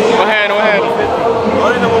 What happened?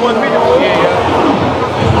 Only number 150? Yeah.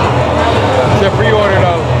 It's a pre-order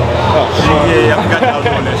though. Oh shit, yeah, I forgot y'all was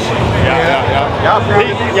doing that shit. Y'all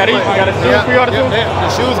got a shoes pre-order too? The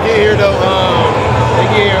shoes get here though. They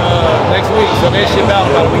get here next week, so they ship out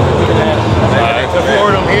about a week and a half. So if you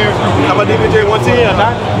order them here, how much DJ 110 or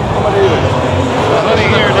not? How much is it? 100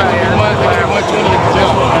 here, they get 120 at the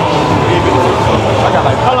job. I got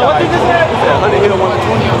like, hold on, what did you say? 100 here, 120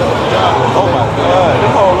 at the job. Oh my god,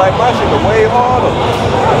 them whole like my shit is way harder.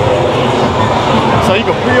 So you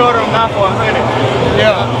can pre-order them now for 100.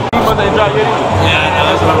 Yeah. But they drop yet? Yeah, no,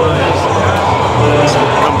 that's what I'm doing.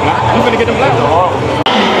 You finna get them black though?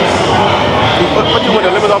 What you want,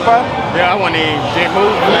 the limit on 5? Yeah, I want the Jet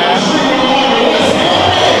Move, man.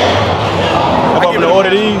 I'm going to order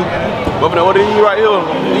these. I'm going to order these right here.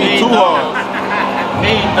 These too hard.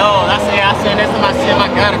 Need those. I said that's my shit, I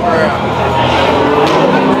got it, girl.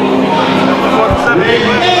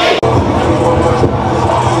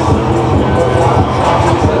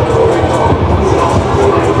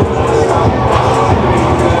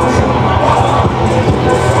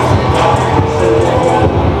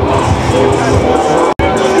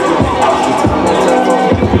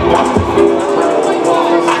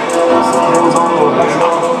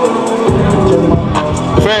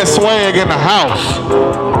 Swag in the house.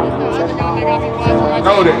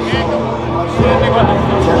 Know that.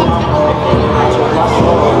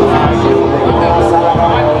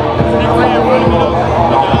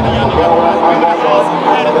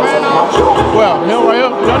 Well, Hill right here,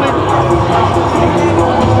 y'all nigga.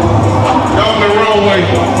 Y'all the wrong way.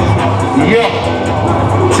 Yeah.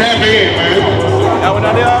 Tap in, man. That one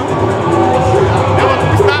out there?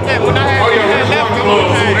 Stop that when I had left.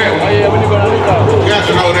 Oh yeah, when you go down there. Got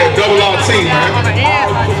to know that double RT, man.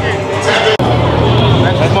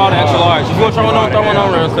 Extra small to extra large. If you want to throw one on, throw one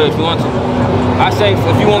on real quick if you want to. I say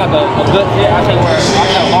if you want like a good fit, I say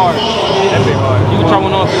large. That big large. You can throw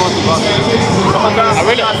one on if you want to. I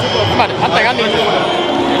think I need this.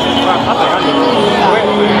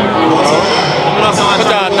 What's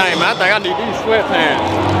y'all name, man? I think I need these sweatpants.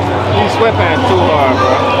 These sweatpants too hard,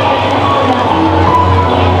 bro.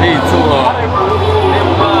 These too hard.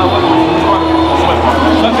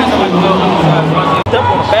 Step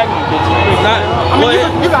on the back of these bitches. Not, I mean,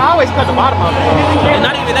 you can always cut the bottom of it. And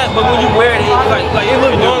not even that, but when you wear it, like it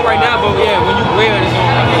looks long right now, but yeah, when you wear it, it's on.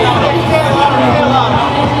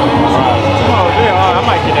 Oh, yeah, I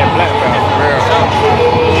might get that black belt for real.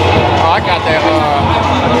 Oh, I got that.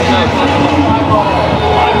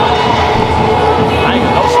 I ain't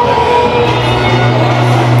no sweat.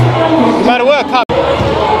 No matter what, cop.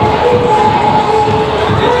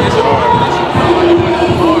 It's hard.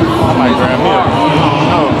 I might grab me up.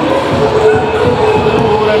 No.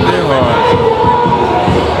 That big hard.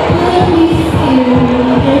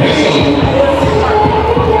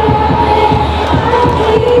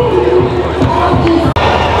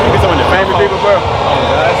 It's some of the famous people, bro. I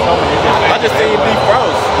just seen B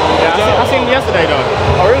Frost. Yeah, I seen him yesterday though.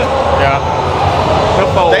 Oh really? Yeah. Them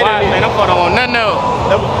folks wide, man. Them folks don't want nothing else.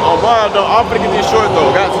 On mine though, I'm finna get these shorts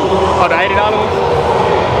though. Got to. Oh, the $80 ones?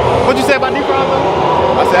 What'd you say about D Frost though?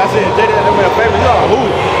 I said, JD, that man famous. Y'all who?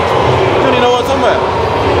 You don't even know what I'm talking about.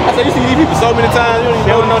 I said, you see these people so many times,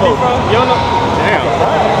 you don't even know D Frost. You don't know? Damn.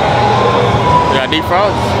 You got D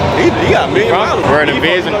Frost? He got $1 million. We're in the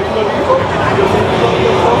vision.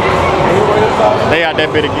 They out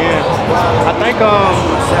that bit again. I think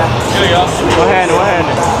what happened?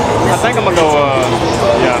 I think I'm gonna go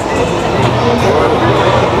yeah. I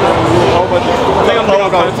think I'm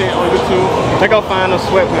gonna go they go find those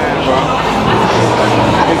sweatpants, bro.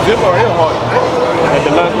 It's zip or real hard. At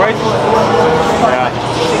the lunch race? Yeah.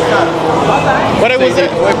 What they was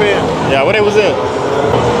it? Yeah, what they was it?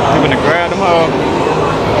 He went to grab them home.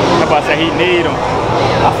 That's why I said he need them.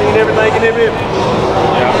 I seen everything in it.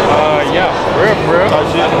 Yeah, yeah, for real.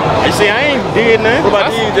 You see, I ain't did nothing. What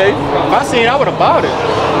about DJ? If I seen it, I would've bought it.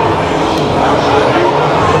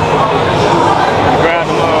 Grab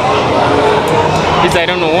them up. He said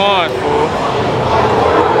them the ones, fool.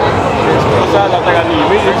 Besides, I think I need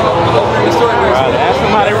music. Alright, ask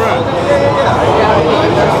them how they run.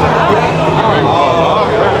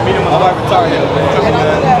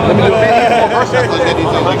 Let me do it.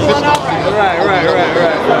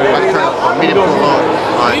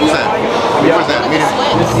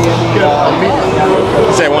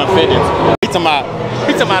 He said 150. He talking about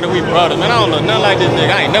we brothers. Man, I don't know nothing like this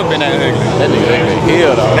nigga. I ain't never been that ugly. That nigga ain't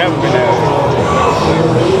here though. Never been that ugly.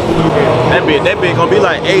 That bit gonna be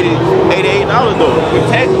like $88 though. With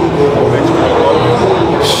taxes.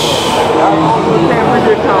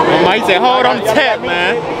 Mike said, hold on the tap,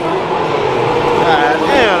 man. God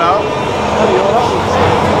damn, dog.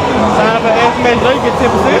 Sign up for estimation, you get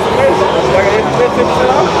 10%.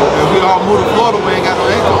 If we all move to Florida, we ain't got no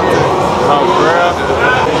income tax. Oh, bro.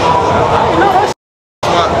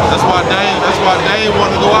 That's why Dane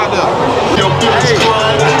wanted to go out there. Hey,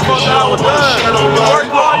 you fucked out with us. You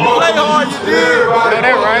worked hard, you played hard, you did. Know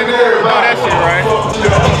that right? Know that shit right?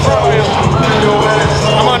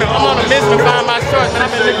 I'm on a mission to find my shorts, and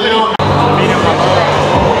I'm in liquidity.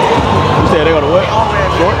 You said they got a what?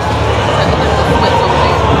 Shorts?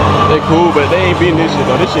 They cool, but they ain't beating this shit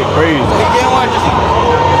though. This shit crazy.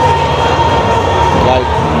 Like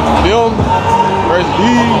them versus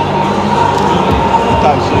these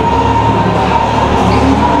type shit.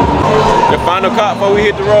 The final cop before we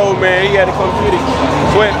hit the road, man, he had to come get it.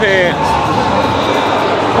 Sweatpants.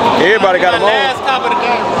 Everybody got them on. Last cop of the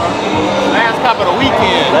day, bro. Last cop of the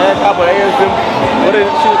weekend. Last cop of the ASM. What is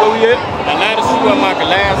it? Where we at? Atlanta Streetwear Market.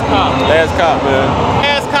 Last cop. Last cop, man.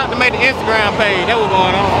 Last cop to make the Instagram page. That was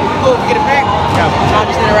going on. Oh, get it back. I'll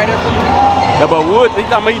just stand right there for you. Yeah, but Wood, he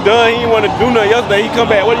thought he done. He didn't want to do nothing yesterday. He come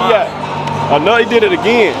back. What he got? Oh no, he did it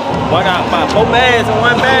again. Boy, I got about 4 bags in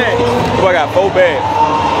 1 bag. Boy, I got 4 bags.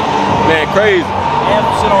 Man, crazy. And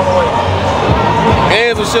some shit on the way.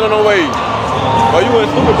 And some shit on the way. Oh, you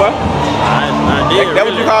went stupid, boy. I did. That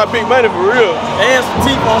what you call big money for real. And some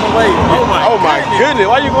teeth on the way. Oh my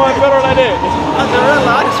goodness. Why you going better like that? I just realized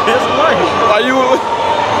I just spent some money. Why you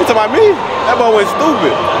talking about me? That boy went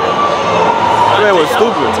stupid. That man was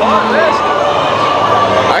stupid.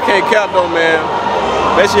 I can't cap though, man.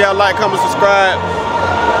 Make sure y'all like, comment, subscribe.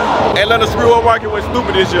 Atlanta Streetwear Market went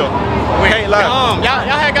stupid this year. We can't lie. Y'all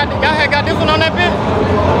had got this one on that bit?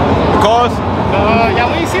 Cars? Y'all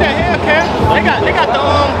we ain't see that Hellcat. They got the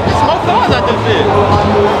smoke cars out this bit.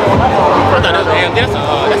 I thought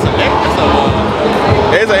that's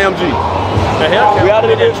There's an MG. The Hellcat. We out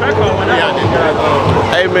of that truck on when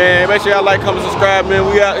Hey man, make sure y'all like, comment, subscribe, man.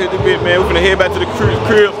 We out here this bit, man. We finna head back to the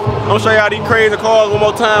crib. I'm gonna show y'all these crazy cars one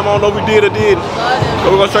more time. I don't know if we did or didn't.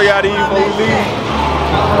 So we're gonna show y'all these before we leave.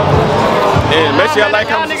 And make sure y'all like,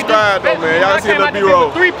 comment, subscribe though, man. Y'all see a little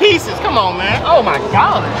B-roll. 3 pieces, come on, man. Oh my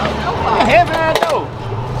God. I'm heavy right though.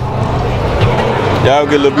 Y'all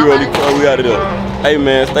get a little B-roll, we out of there. Hey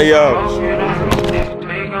man, stay out.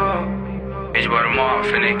 Bitch boy tomorrow,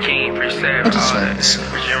 finna king, PrattCitySavage, all that.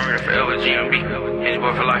 Regenerate forever, GMB. Bitch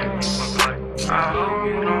boy for life. I hope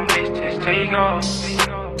you don't miss this takeoff.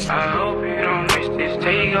 I hope you don't miss this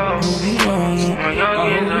takeoff. My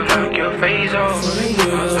youngins will knock your face off.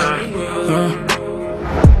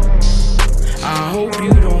 I hope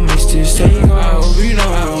you don't miss this takeoff. I hope you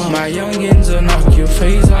don't. My youngins will knock your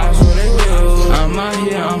face off. I'm out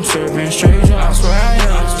here, I'm serving straight up. I swear I am.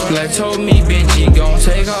 Black told me, Benji gon'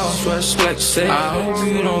 take off. I hope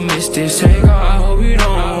you don't miss this takeoff. I hope you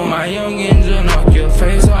don't. My youngins will knock your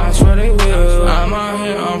face off. I swear they will. I'm out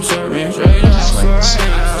here, I'm serving straight up. I swear I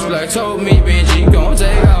am. Black told me, Benji gon'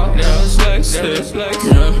 take off.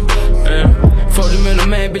 For the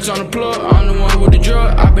middleman, bitch on the plug. I'm the one with the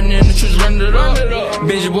drug. I been in the trenches running it up.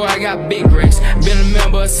 Bitch, boy, I got big racks. Been a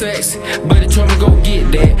member of sex, but it told me go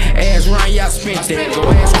get that. Ask Ryan, y'all spent that. Go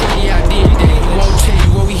ask Ricky, I did that. Won't tell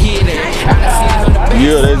you what we hit at.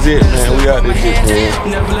 Yeah, that's it, man. We out this shit,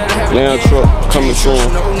 man. Lamb truck coming soon.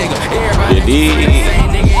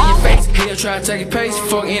 Yeah, He'll try to take it pace.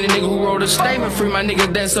 Fuck any nigga who wrote a statement. Free my nigga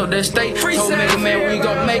that's up that state. Told nigga, man, we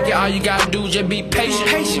gon' make it. All you gotta do is just be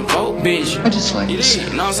patient. Vote, bitch. I just like this. You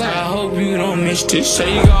know what I'm saying? I hope you don't miss this.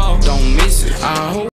 Say you go. Don't miss it. I hope.